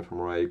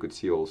OpenFMRI. You could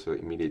see also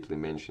immediately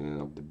mentioning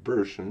of the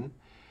version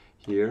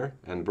here,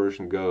 and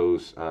version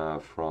goes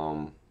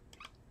from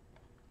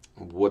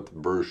what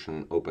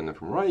version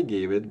OpenFMRI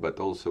gave it, but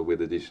also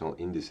with additional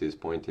indices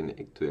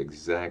pointing to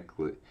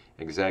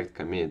exact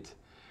commit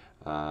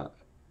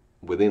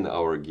within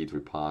our Git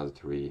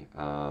repository,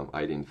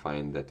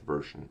 identifying that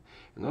version.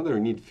 Another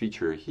neat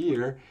feature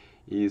here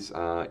is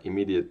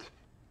immediate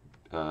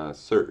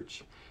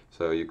search.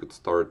 So you could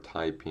start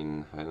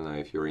typing, I don't know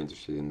if you're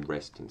interested in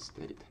resting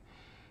state.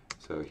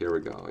 So here we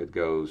go. It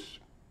goes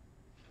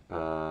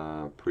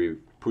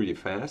pretty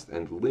fast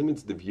and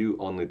limits the view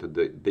only to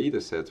the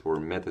datasets where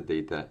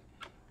metadata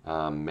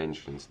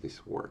mentions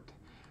this word.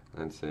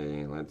 Let's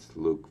say, let's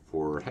look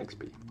for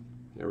Hexby.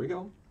 Here we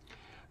go.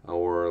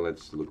 Or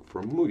let's look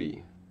for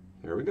movie.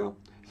 Here we go.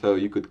 So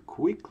you could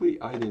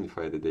quickly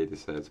identify the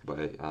datasets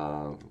by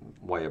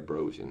via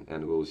browsing,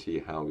 and we'll see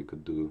how we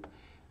could do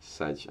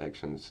such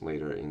actions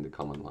later in the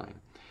command line.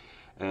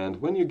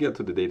 And when you get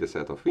to the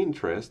dataset of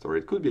interest, or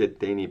it could be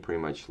at any pretty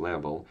much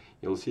level,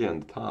 you'll see on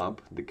the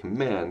top the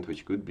command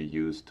which could be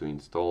used to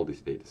install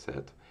this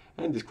dataset,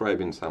 and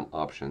describing some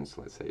options.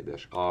 Let's say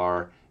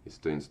 -r is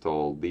to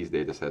install this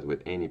dataset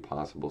with any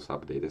possible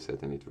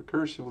sub-dataset in it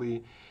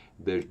recursively,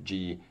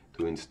 -g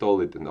to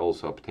install it and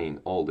also obtain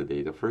all the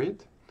data for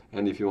it.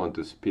 And if you want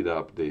to speed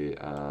up the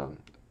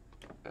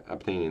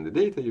obtaining the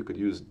data, you could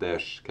use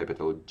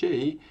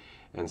 -J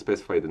and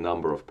specify the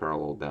number of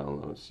parallel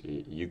downloads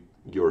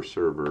your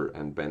server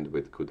and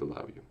bandwidth could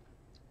allow you.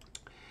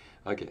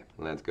 Okay,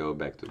 let's go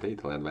back to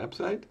DataLad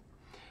website.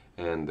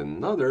 And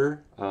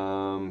another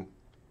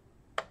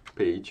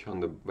page on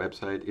the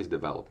website is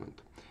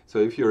development. So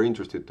if you're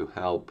interested to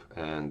help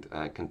and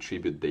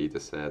contribute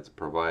datasets,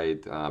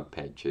 provide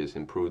patches,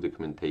 improve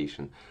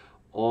documentation,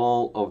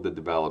 all of the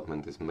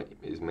development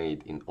is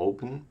made in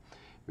open.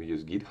 We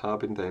use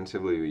GitHub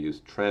intensively, we use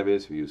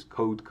Travis, we use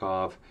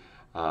CodeCoff,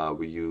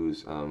 we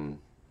use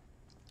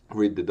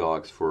read the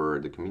docs for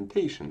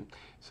documentation.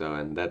 So,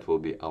 and that will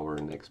be our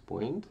next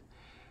point.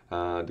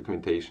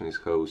 Documentation is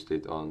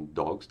hosted on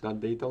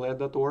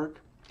docs.datalad.org,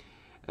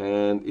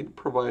 and it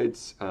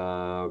provides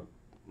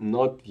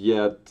not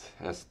yet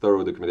as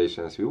thorough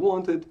documentation as we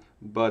wanted,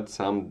 but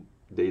some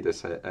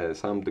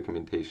some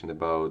documentation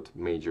about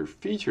major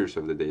features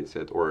of the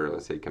dataset, or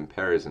let's say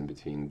comparison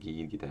between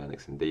Git,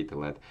 git-annex, and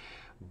DataLad.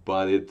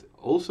 But it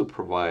also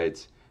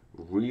provides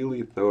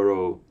really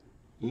thorough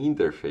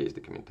interface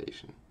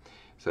documentation.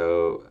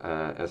 So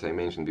as I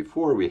mentioned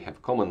before, we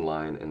have command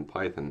line and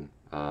Python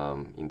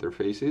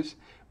interfaces.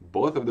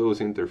 Both of those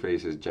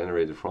interfaces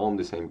generated from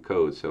the same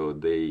code, so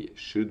they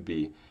should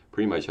be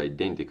pretty much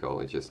identical.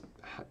 It's just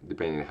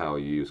depending on how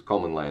you use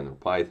command line or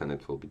Python,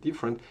 it will be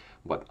different.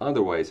 But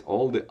otherwise,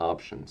 all the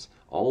options,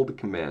 all the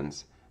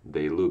commands,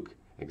 they look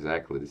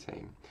exactly the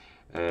same.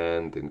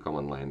 And in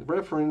command line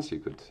reference, you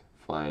could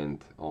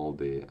find all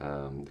the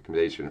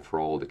documentation for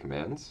all the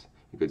commands.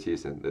 You could see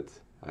that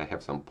I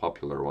have some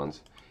popular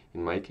ones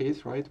in my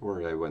case, right,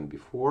 where I went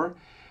before.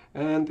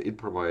 And it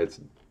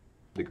provides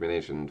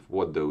documentation of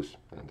what those,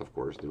 and of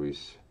course there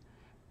is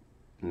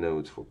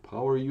notes for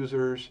power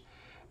users,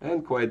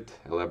 and quite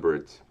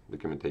elaborate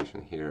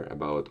documentation here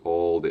about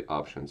all the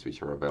options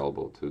which are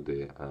available to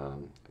the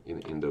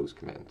in those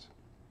commands.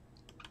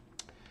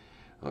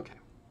 Okay,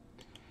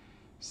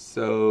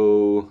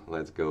 so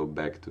let's go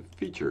back to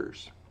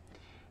features.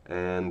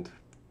 And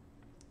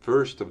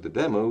first of the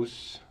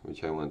demos,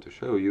 which I want to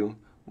show you,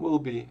 will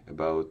be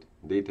about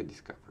data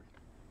discovery.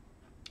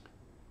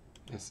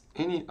 As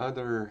any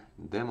other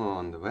demo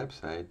on the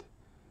website,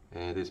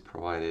 it is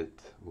provided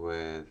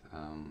with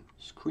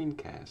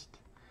screencast,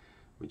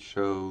 which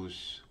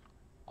shows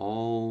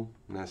all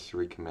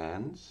necessary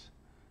commands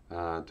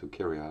to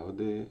carry out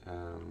the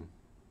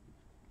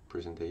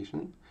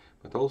presentation,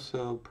 but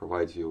also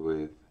provides you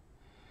with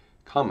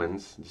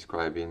comments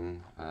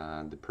describing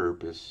the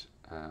purpose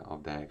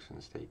of the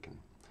actions taken.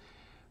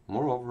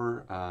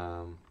 Moreover,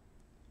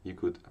 you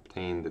could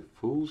obtain the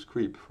full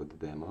script for the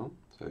demo,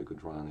 so you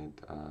could run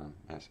it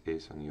as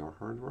is on your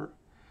hardware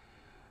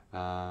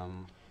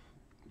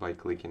by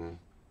clicking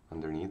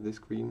underneath the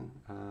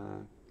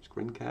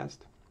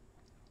screencast.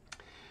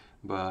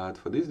 But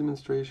for this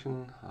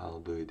demonstration, I'll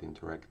do it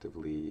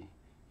interactively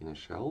in a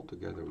shell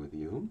together with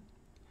you.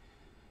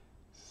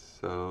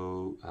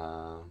 So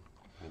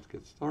let's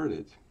get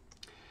started.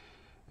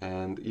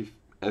 And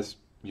as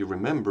you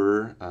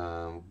remember,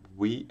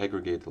 we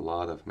aggregate a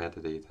lot of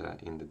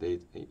metadata in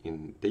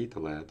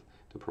DataLad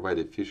to provide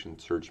efficient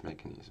search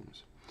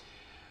mechanisms.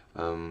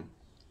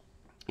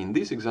 In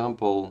this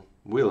example,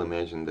 we'll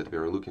imagine that we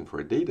are looking for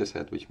a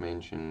dataset which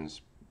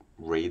mentions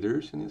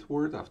Raiders in its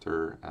word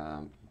after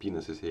being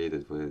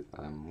associated with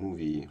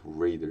movie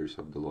Raiders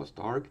of the Lost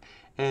Ark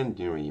and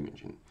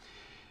neuroimaging.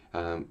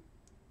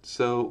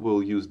 So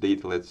we'll use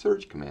DataLad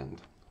search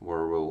command,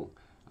 where we'll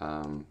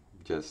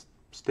just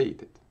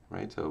state it,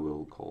 right? So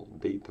we'll call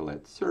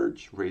DataLad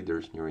search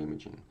Raiders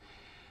neuroimaging.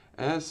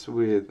 As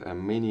with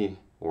many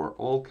or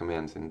all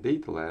commands in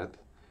DataLad,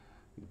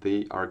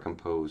 they are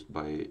composed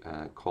by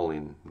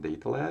calling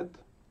DataLad,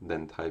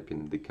 then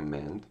typing the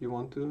command you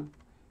want to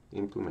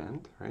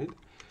implement, right?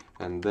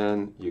 And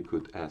then you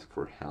could ask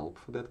for help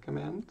for that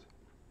command,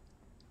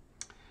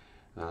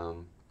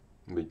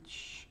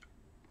 which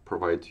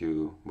provides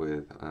you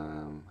with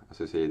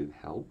associated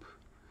help.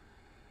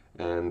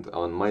 And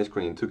on my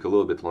screen it took a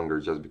little bit longer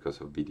just because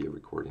of video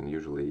recording.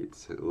 Usually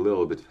it's a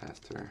little bit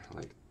faster,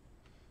 like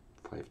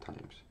 5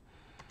 times.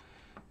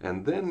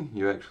 And then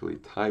you actually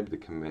type the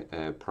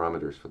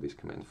parameters for this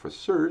command. For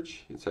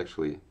search, it's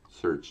actually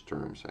search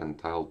terms, and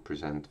I'll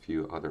present a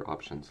few other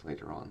options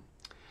later on.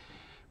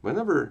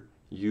 Whenever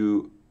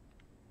you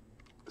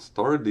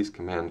start this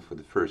command for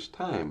the first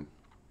time,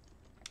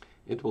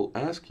 it will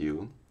ask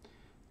you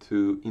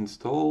to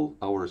install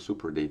our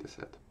super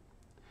dataset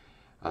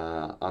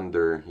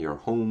under your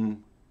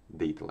home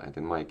DataLad.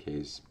 In my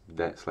case,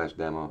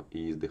 /demo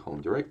is the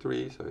home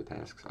directory, so it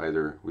asks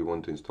either we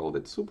want to install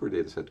that super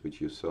dataset which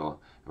you saw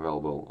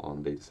available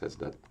on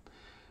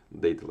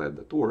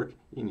datasets.datalad.org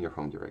in your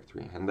home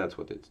directory, and that's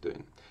what it's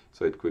doing.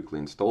 So it quickly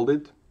installed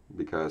it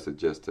because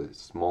it's just a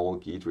small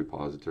Git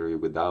repository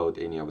without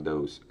any of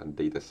those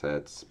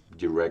datasets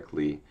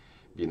directly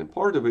being a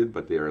part of it,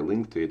 but they are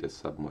linked to it as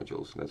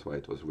submodules. That's why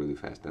it was really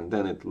fast. And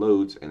then it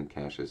loads and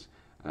caches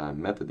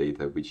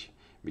metadata which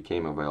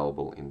became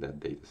available in that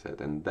dataset,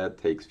 and that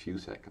takes few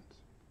seconds.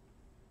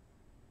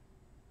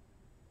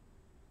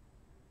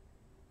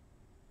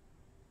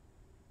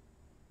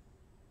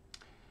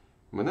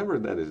 Whenever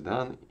that is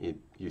done,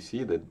 you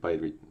see that by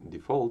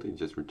default it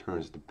just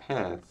returns the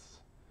paths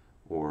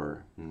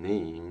or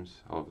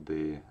names of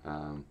the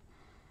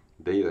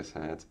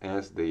datasets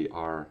as they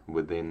are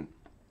within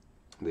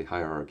the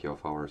hierarchy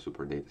of our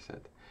super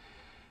dataset.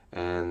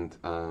 And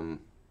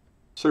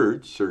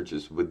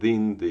searches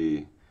within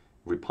the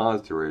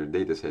repository or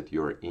dataset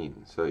you're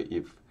in. So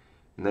if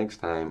next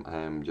time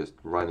I'm just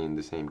running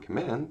the same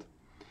command,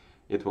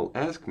 it will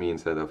ask me,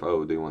 instead of,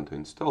 oh, do you want to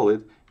install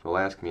it, it will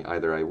ask me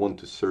either I want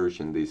to search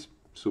in this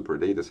super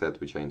dataset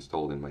which I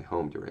installed in my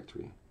home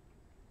directory.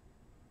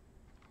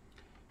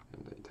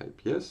 And I type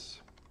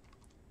yes.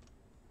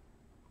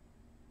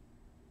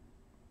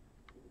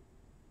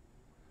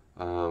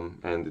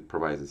 And it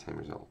provides the same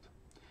result.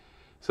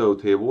 So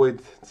to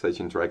avoid such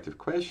interactive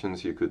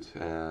questions, you could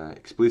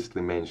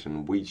explicitly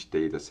mention which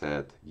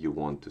dataset you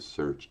want to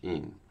search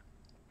in.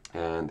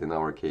 And in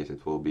our case,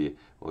 it will be,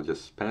 we'll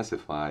just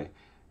specify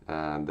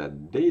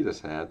that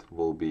dataset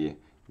will be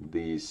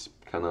this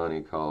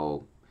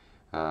canonical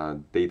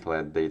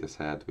DataLad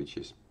dataset, which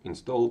is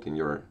installed in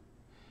your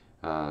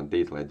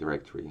DataLad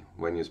directory.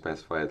 When you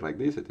specify it like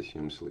this, it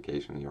assumes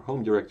location in your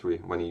home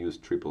directory. When you use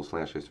 /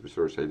 as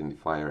resource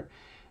identifier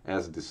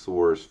as the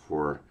source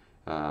for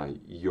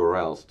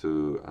URLs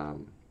to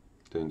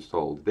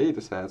install the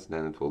datasets,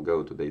 then it will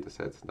go to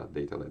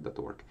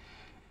datasets.datalad.org.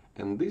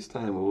 And this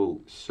time we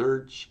will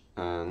search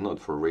not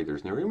for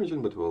Raiders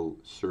neuroimaging, but we'll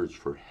search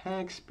for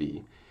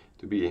Haxby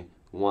to be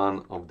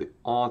one of the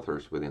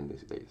authors within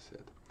this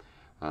dataset.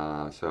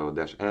 So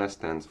 -s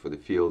stands for the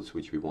fields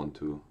which we want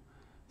to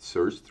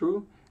search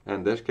through,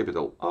 and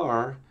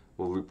 -R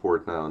will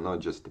report now not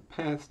just the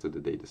paths to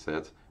the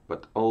datasets,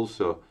 but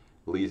also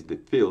list the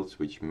fields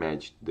which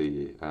matched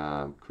the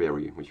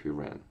query which we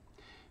ran.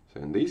 So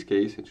in this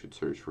case, it should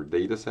search for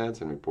datasets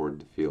and report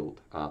the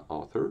field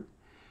author,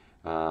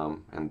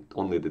 and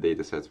only the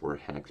datasets where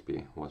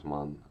Haxby was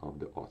one of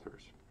the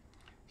authors.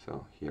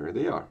 So here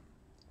they are.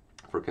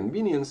 for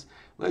convenience,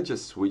 let's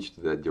just switch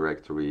to that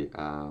directory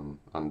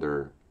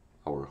under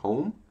our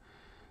home.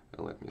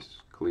 Let me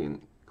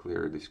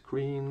clear the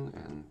screen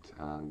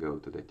and go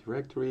to that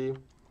directory.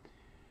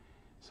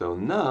 So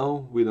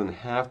now we don't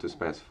have to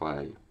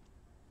specify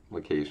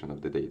location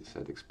of the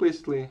dataset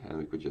explicitly, and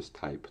we could just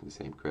type the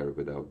same query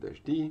without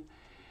 -d,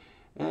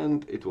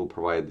 and it will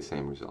provide the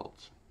same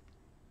results.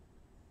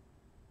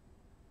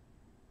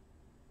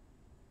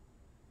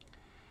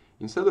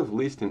 Instead of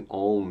listing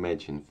all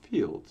matching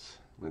fields,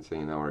 let's say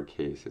in our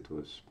case it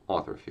was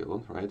author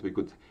field, right? We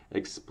could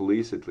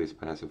explicitly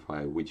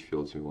specify which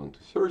fields we want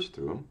to search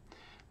through,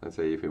 let's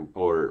say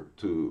or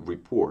to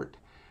report.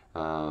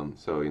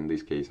 So in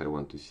this case, I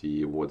want to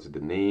see what's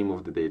the name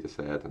of the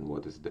dataset and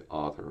what is the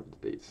author of the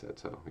dataset.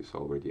 So we saw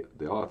already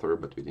the author,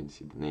 but we didn't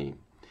see the name.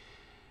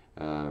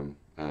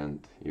 And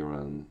you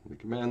run the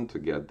command to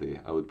get the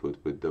output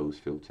with those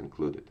fields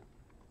included.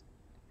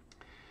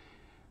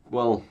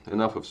 Well,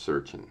 enough of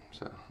searching.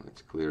 So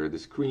let's clear the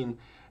screen.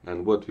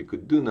 And what we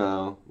could do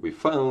now, we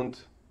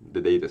found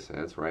the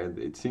datasets, right?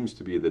 It seems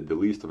to be that the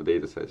list of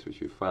datasets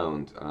which we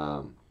found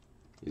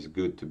is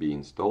good to be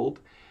installed.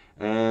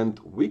 And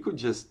we could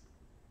just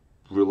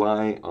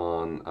rely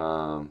on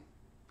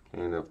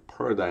kind of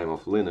paradigm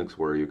of Linux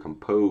where you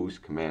compose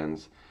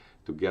commands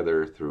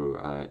together through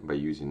by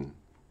using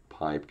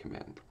pipe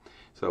command.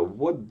 So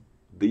what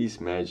this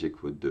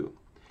magic would do,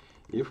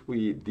 if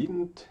we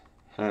didn't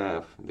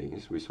have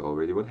these, we saw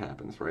already what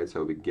happens, right?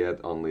 So we get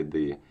only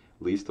the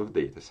list of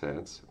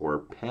datasets or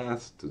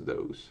paths to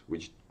those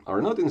which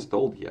are not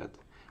installed yet,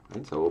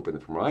 right? So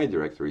OpenFMRI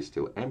directory is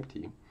still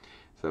empty.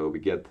 So we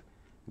get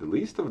the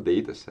list of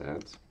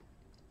datasets,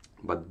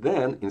 but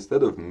then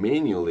instead of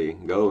manually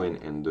going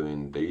and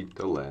doing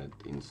DataLad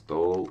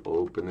install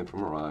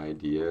OpenFMRI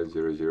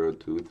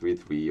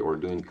DS00233 or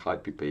doing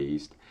copy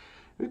paste,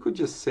 we could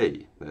just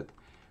say that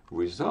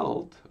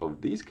result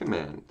of this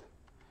command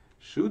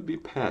should be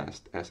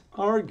passed as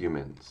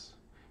arguments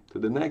to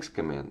the next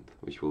command,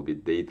 which will be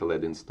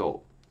DataLad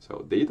install.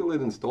 So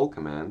DataLad install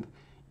command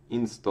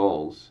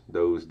installs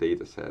those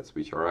datasets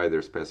which are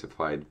either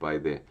specified by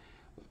the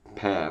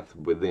path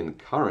within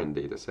current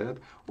dataset,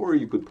 or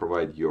you could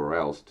provide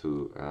URLs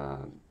to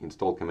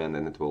install command,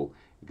 and it will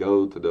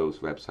go to those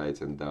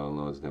websites and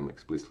downloads them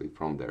explicitly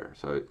from there.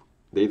 So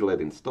DataLad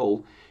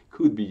install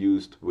could be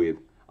used with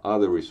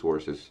other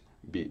resources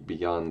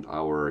beyond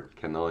our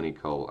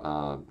canonical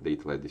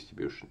DataLad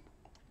distribution.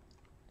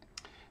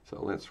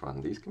 So let's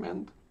run this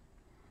command,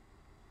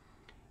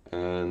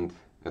 and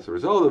as a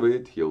result of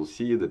it, you'll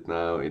see that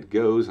now it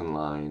goes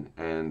online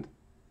and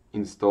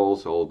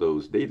installs all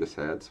those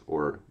datasets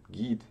or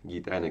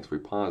git-annex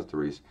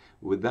repositories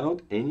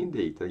without any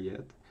data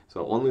yet.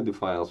 So only the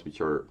files which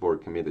were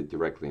committed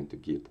directly into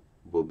Git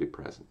will be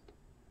present.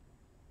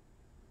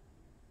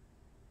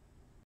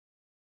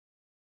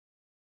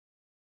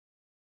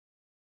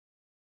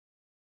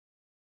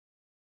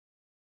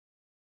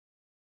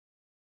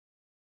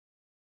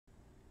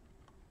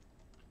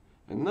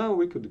 And now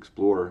we could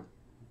explore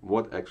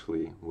what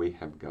actually we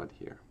have got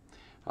here.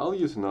 I'll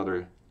use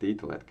another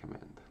DataLad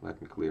command.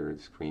 Let me clear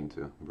the screen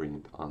to bring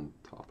it on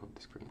top of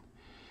the screen.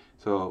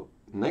 So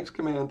next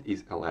command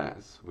is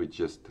ls, which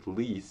just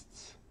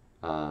lists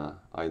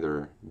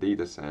either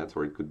datasets,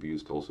 or it could be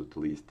used also to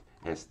list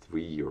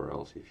S3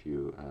 URLs if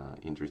you are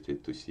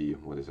interested to see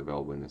what is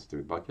available in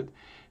S3 bucket.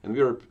 And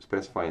we are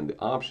specifying the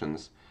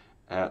options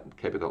at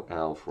capital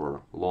L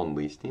for long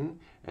listing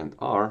and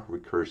R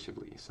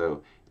recursively.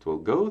 So it will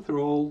go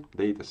through all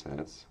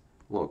datasets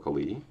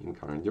locally in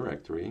current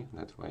directory,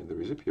 that's why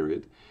there is a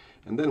period,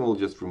 and then we'll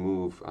just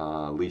remove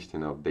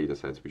listing of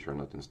datasets which are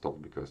not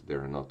installed because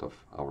they're not of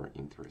our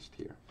interest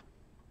here.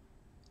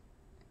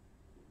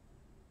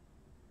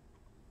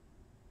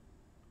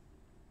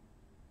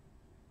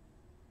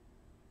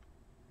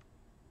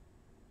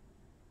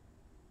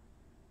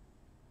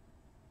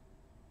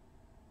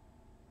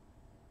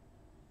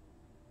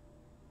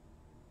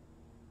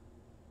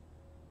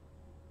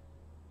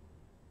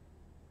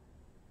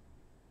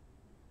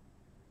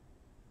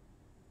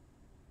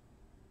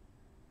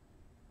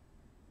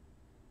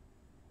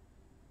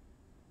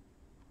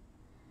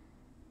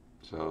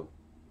 So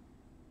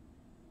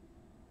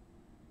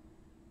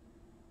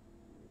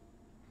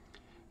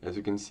as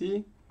you can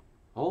see,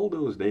 all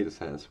those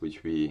datasets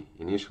which we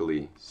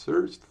initially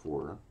searched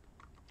for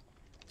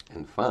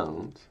and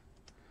found,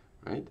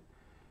 right,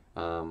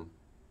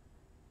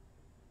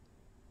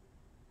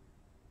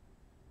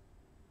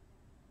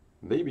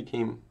 they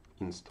became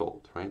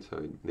installed, right?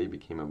 So they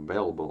became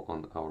available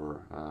on our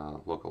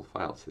local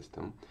file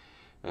system.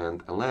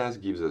 And ls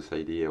gives us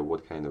idea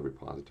what kind of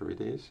repository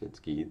it is. It's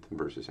git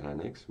versus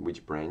annex,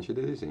 which branch it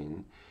is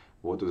in,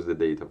 what was the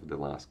date of the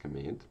last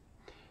commit,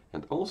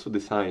 and also the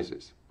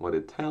sizes. What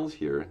it tells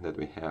here that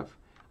we have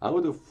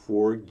out of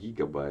 4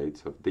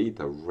 gigabytes of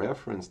data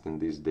referenced in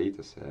this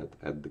dataset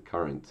at the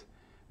current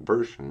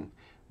version,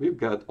 we've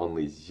got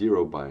only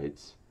 0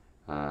 bytes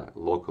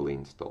locally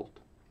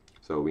installed.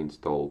 So we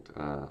installed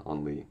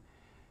only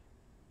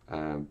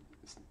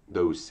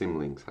those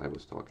symlinks I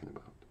was talking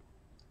about.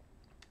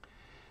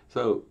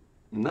 So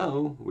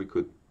now we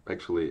could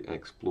actually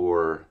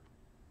explore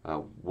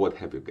what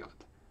have you got.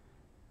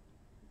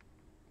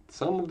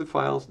 Some of the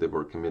files, they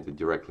were committed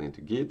directly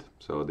into Git,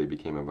 so they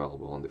became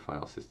available on the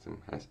file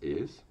system as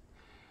is.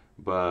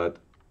 But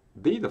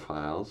data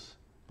files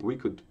we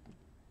could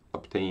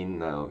obtain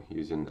now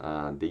using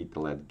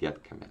DataLad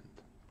get command.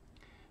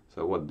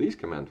 So what this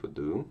command would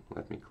do,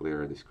 let me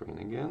clear the screen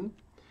again.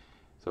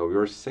 So we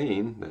are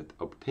saying that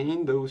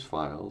obtain those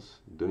files,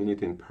 doing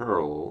it in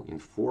parallel, in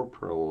 4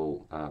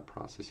 parallel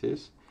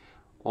processes,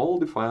 all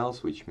the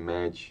files which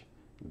match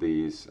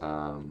this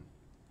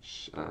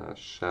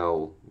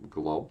shell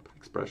glob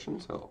expression,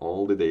 so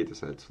all the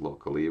datasets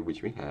locally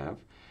which we have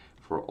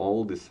for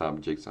all the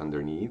subjects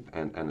underneath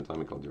and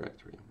anatomical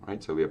directory,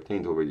 right? So we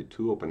obtained already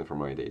 2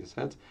 OpenFMI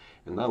datasets,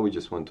 and now we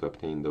just want to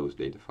obtain those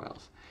data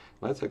files.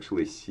 Let's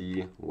actually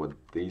see what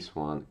this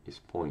one is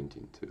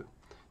pointing to.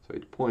 So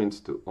it points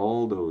to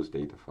all those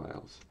data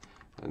files,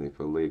 and if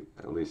we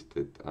list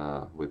it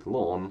with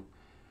long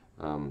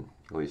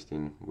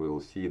listing, we'll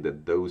see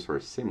that those are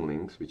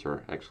symlinks, which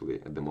are actually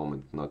at the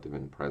moment not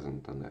even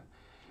present on the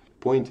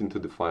pointing to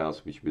the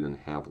files which we don't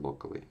have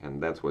locally,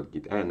 and that's what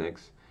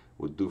git-annex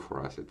would do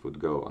for us. It would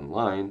go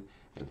online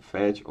and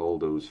fetch all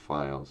those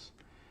files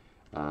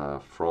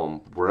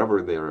from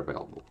wherever they are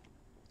available.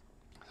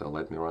 So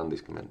let me run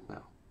this command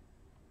now.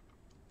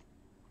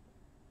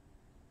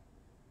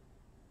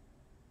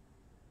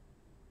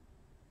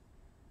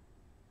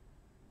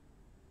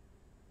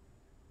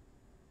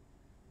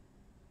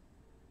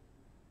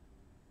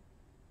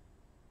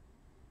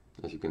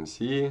 As you can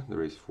see,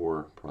 there is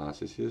 4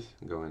 processes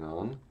going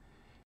on.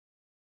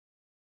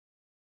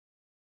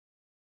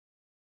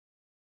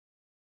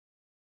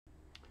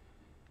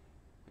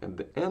 At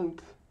the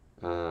end,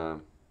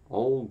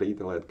 all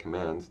DataLad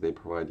commands, they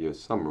provide you a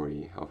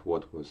summary of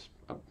what was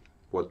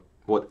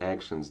what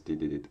actions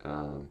did it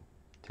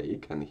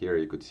take, and here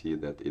you could see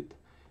that it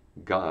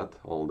got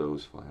all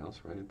those files,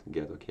 right?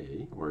 Get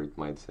OK, or it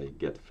might say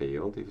get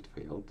failed if it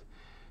failed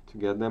to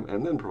get them,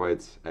 and then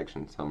provides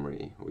action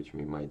summary, which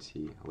we might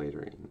see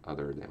later in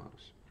other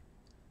demos.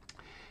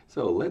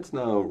 So let's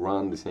now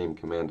run the same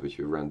command which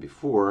we ran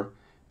before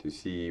to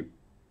see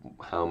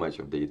how much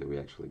of data we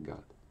actually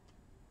got.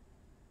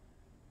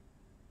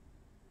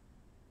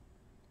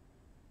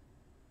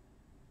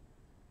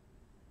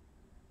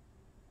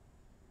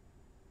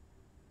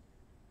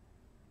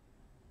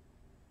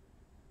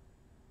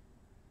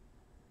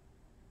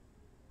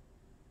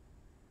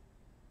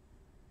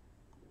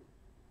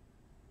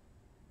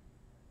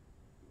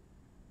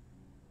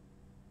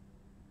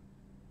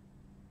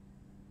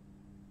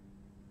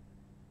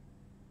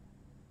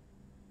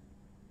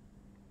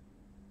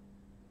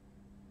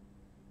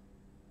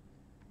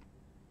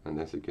 And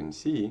as you can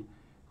see,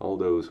 all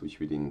those which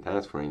we didn't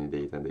ask for any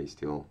data, they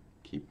still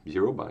keep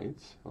 0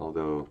 bytes,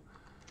 although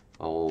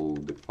all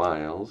the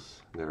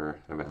files, they're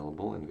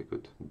available and we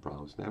could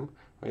browse them,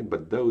 right?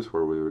 But those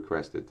where we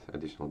requested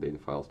additional data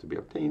files to be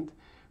obtained,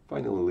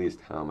 finally list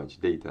how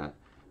much data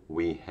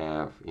we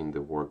have in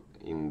the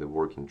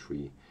working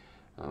tree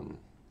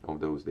of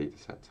those data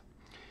sets.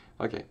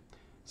 Okay,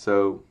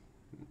 so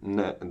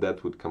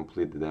that would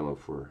complete the demo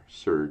for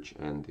search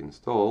and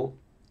install.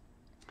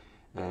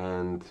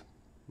 And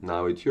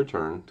now it's your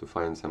turn to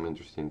find some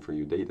interesting for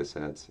you data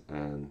sets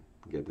and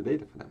get the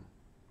data for them.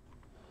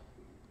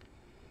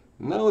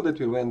 Now that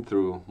we went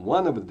through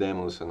one of the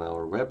demos on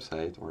our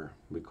website, or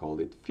we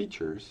called it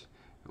features,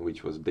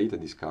 which was data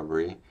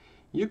discovery,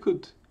 you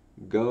could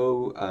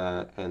go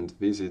and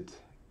visit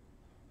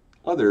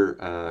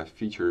other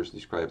features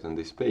described on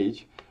this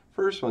page.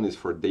 First one is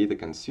for data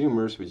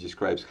consumers, which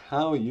describes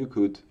how you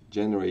could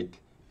generate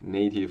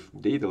native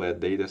DataLad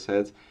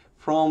datasets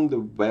from the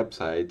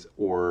website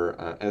or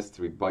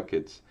S3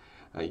 buckets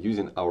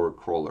using our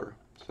crawler.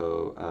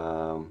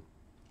 So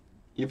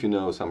if you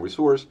know some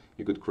resource,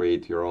 you could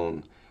create your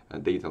own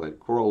DataLad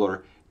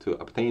crawler to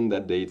obtain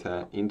that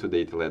data into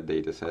DataLad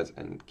datasets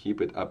and keep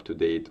it up to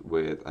date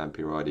with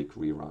periodic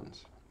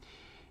reruns.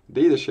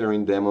 Data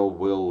sharing demo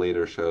will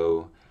later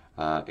show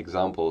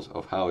examples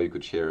of how you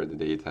could share the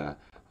data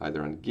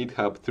either on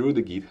GitHub, through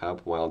the GitHub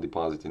while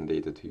depositing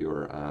data to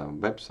your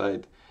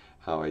website,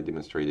 how I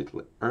demonstrated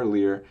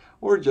earlier,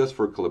 or just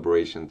for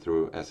collaboration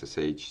through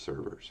SSH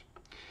servers.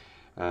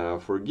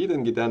 For Git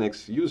and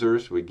git-annex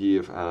users, we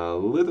give a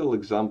little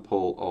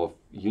example of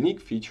unique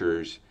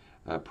features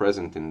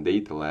present in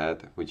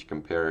DataLad, which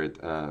compare it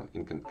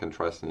in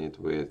contrasting it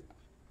with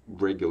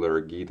regular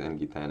Git and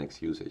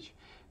git-annex usage.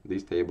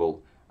 This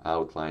table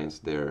outlines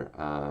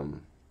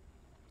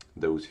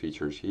those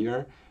features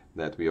here,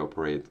 that we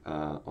operate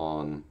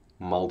on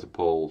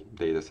multiple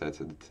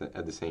datasets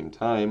at the same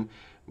time.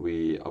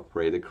 We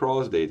operate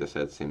across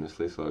datasets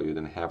seamlessly, so you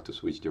don't have to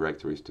switch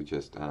directories to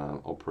just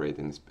operate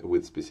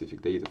with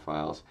specific data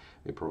files.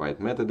 We provide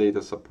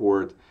metadata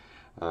support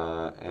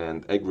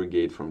and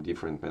aggregate from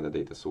different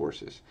metadata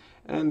sources,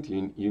 and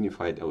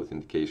unified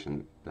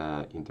authentication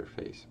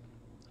interface.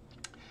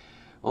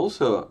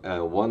 Also,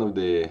 one of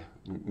the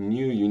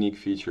new unique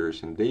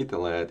features in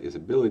DataLad is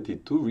ability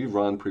to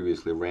rerun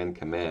previously ran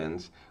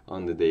commands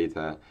on the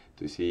data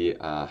to see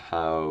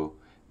how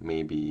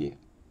maybe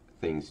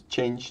things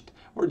changed,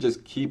 or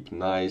just keep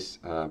nice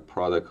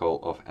protocol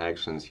of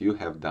actions you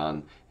have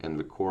done and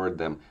record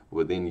them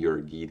within your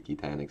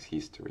git-annex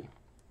history.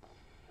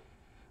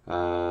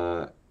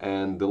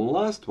 And the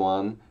last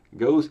one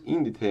goes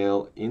in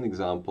detail in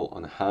example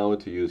on how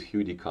to use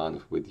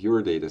HUDconf with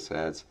your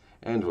datasets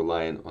and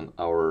relying on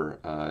our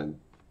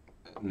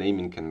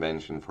naming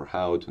convention for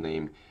how to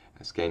name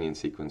scanning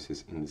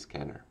sequences in the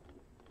scanner.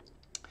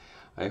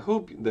 I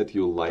hope that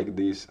you liked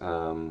this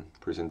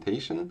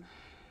presentation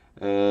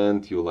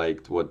and you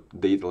liked what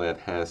DataLad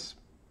has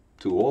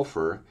to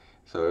offer.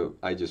 So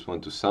I just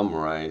want to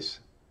summarize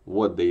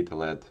what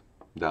DataLad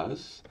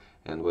does.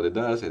 And what it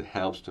does, it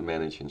helps to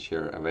manage and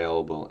share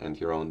available and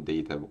your own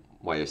data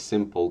via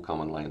simple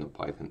command line of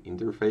Python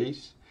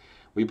interface.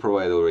 We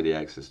provide already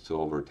access to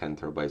over 10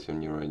 terabytes of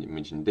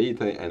neuroimaging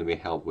data, and we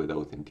help with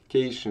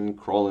authentication,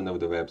 crawling of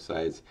the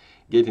websites,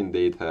 getting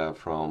data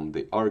from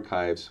the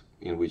archives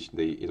in which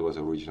it was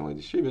originally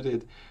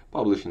distributed,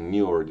 publishing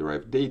new or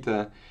derived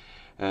data,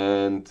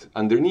 and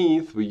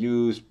underneath we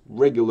use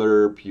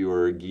regular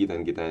pure Git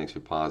and git-annex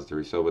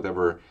repository. So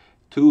whatever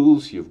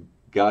tools you've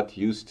got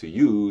used to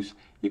use,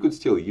 you could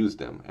still use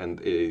them. And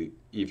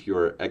if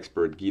you're an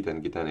expert Git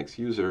and git-annex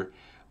user,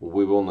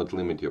 we will not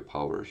limit your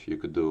powers. You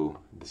could do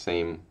the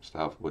same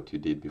stuff what you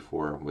did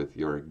before with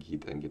your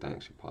Git and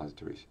git-annex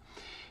repositories.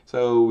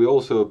 So we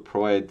also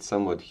provide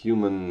somewhat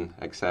human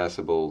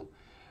accessible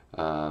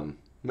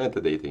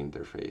metadata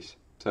interface.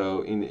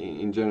 So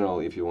in general,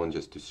 if you want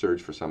just to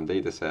search for some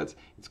data sets,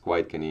 it's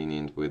quite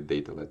convenient with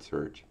DataLad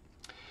search.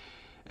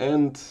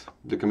 And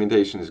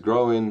documentation is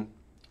growing.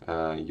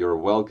 You're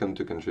welcome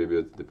to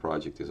contribute. The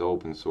project is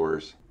open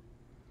source.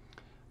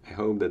 I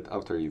hope that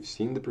after you've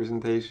seen the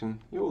presentation,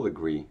 you will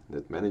agree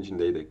that managing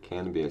data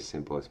can be as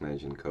simple as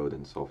managing code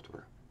and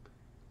software.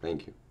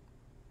 Thank you.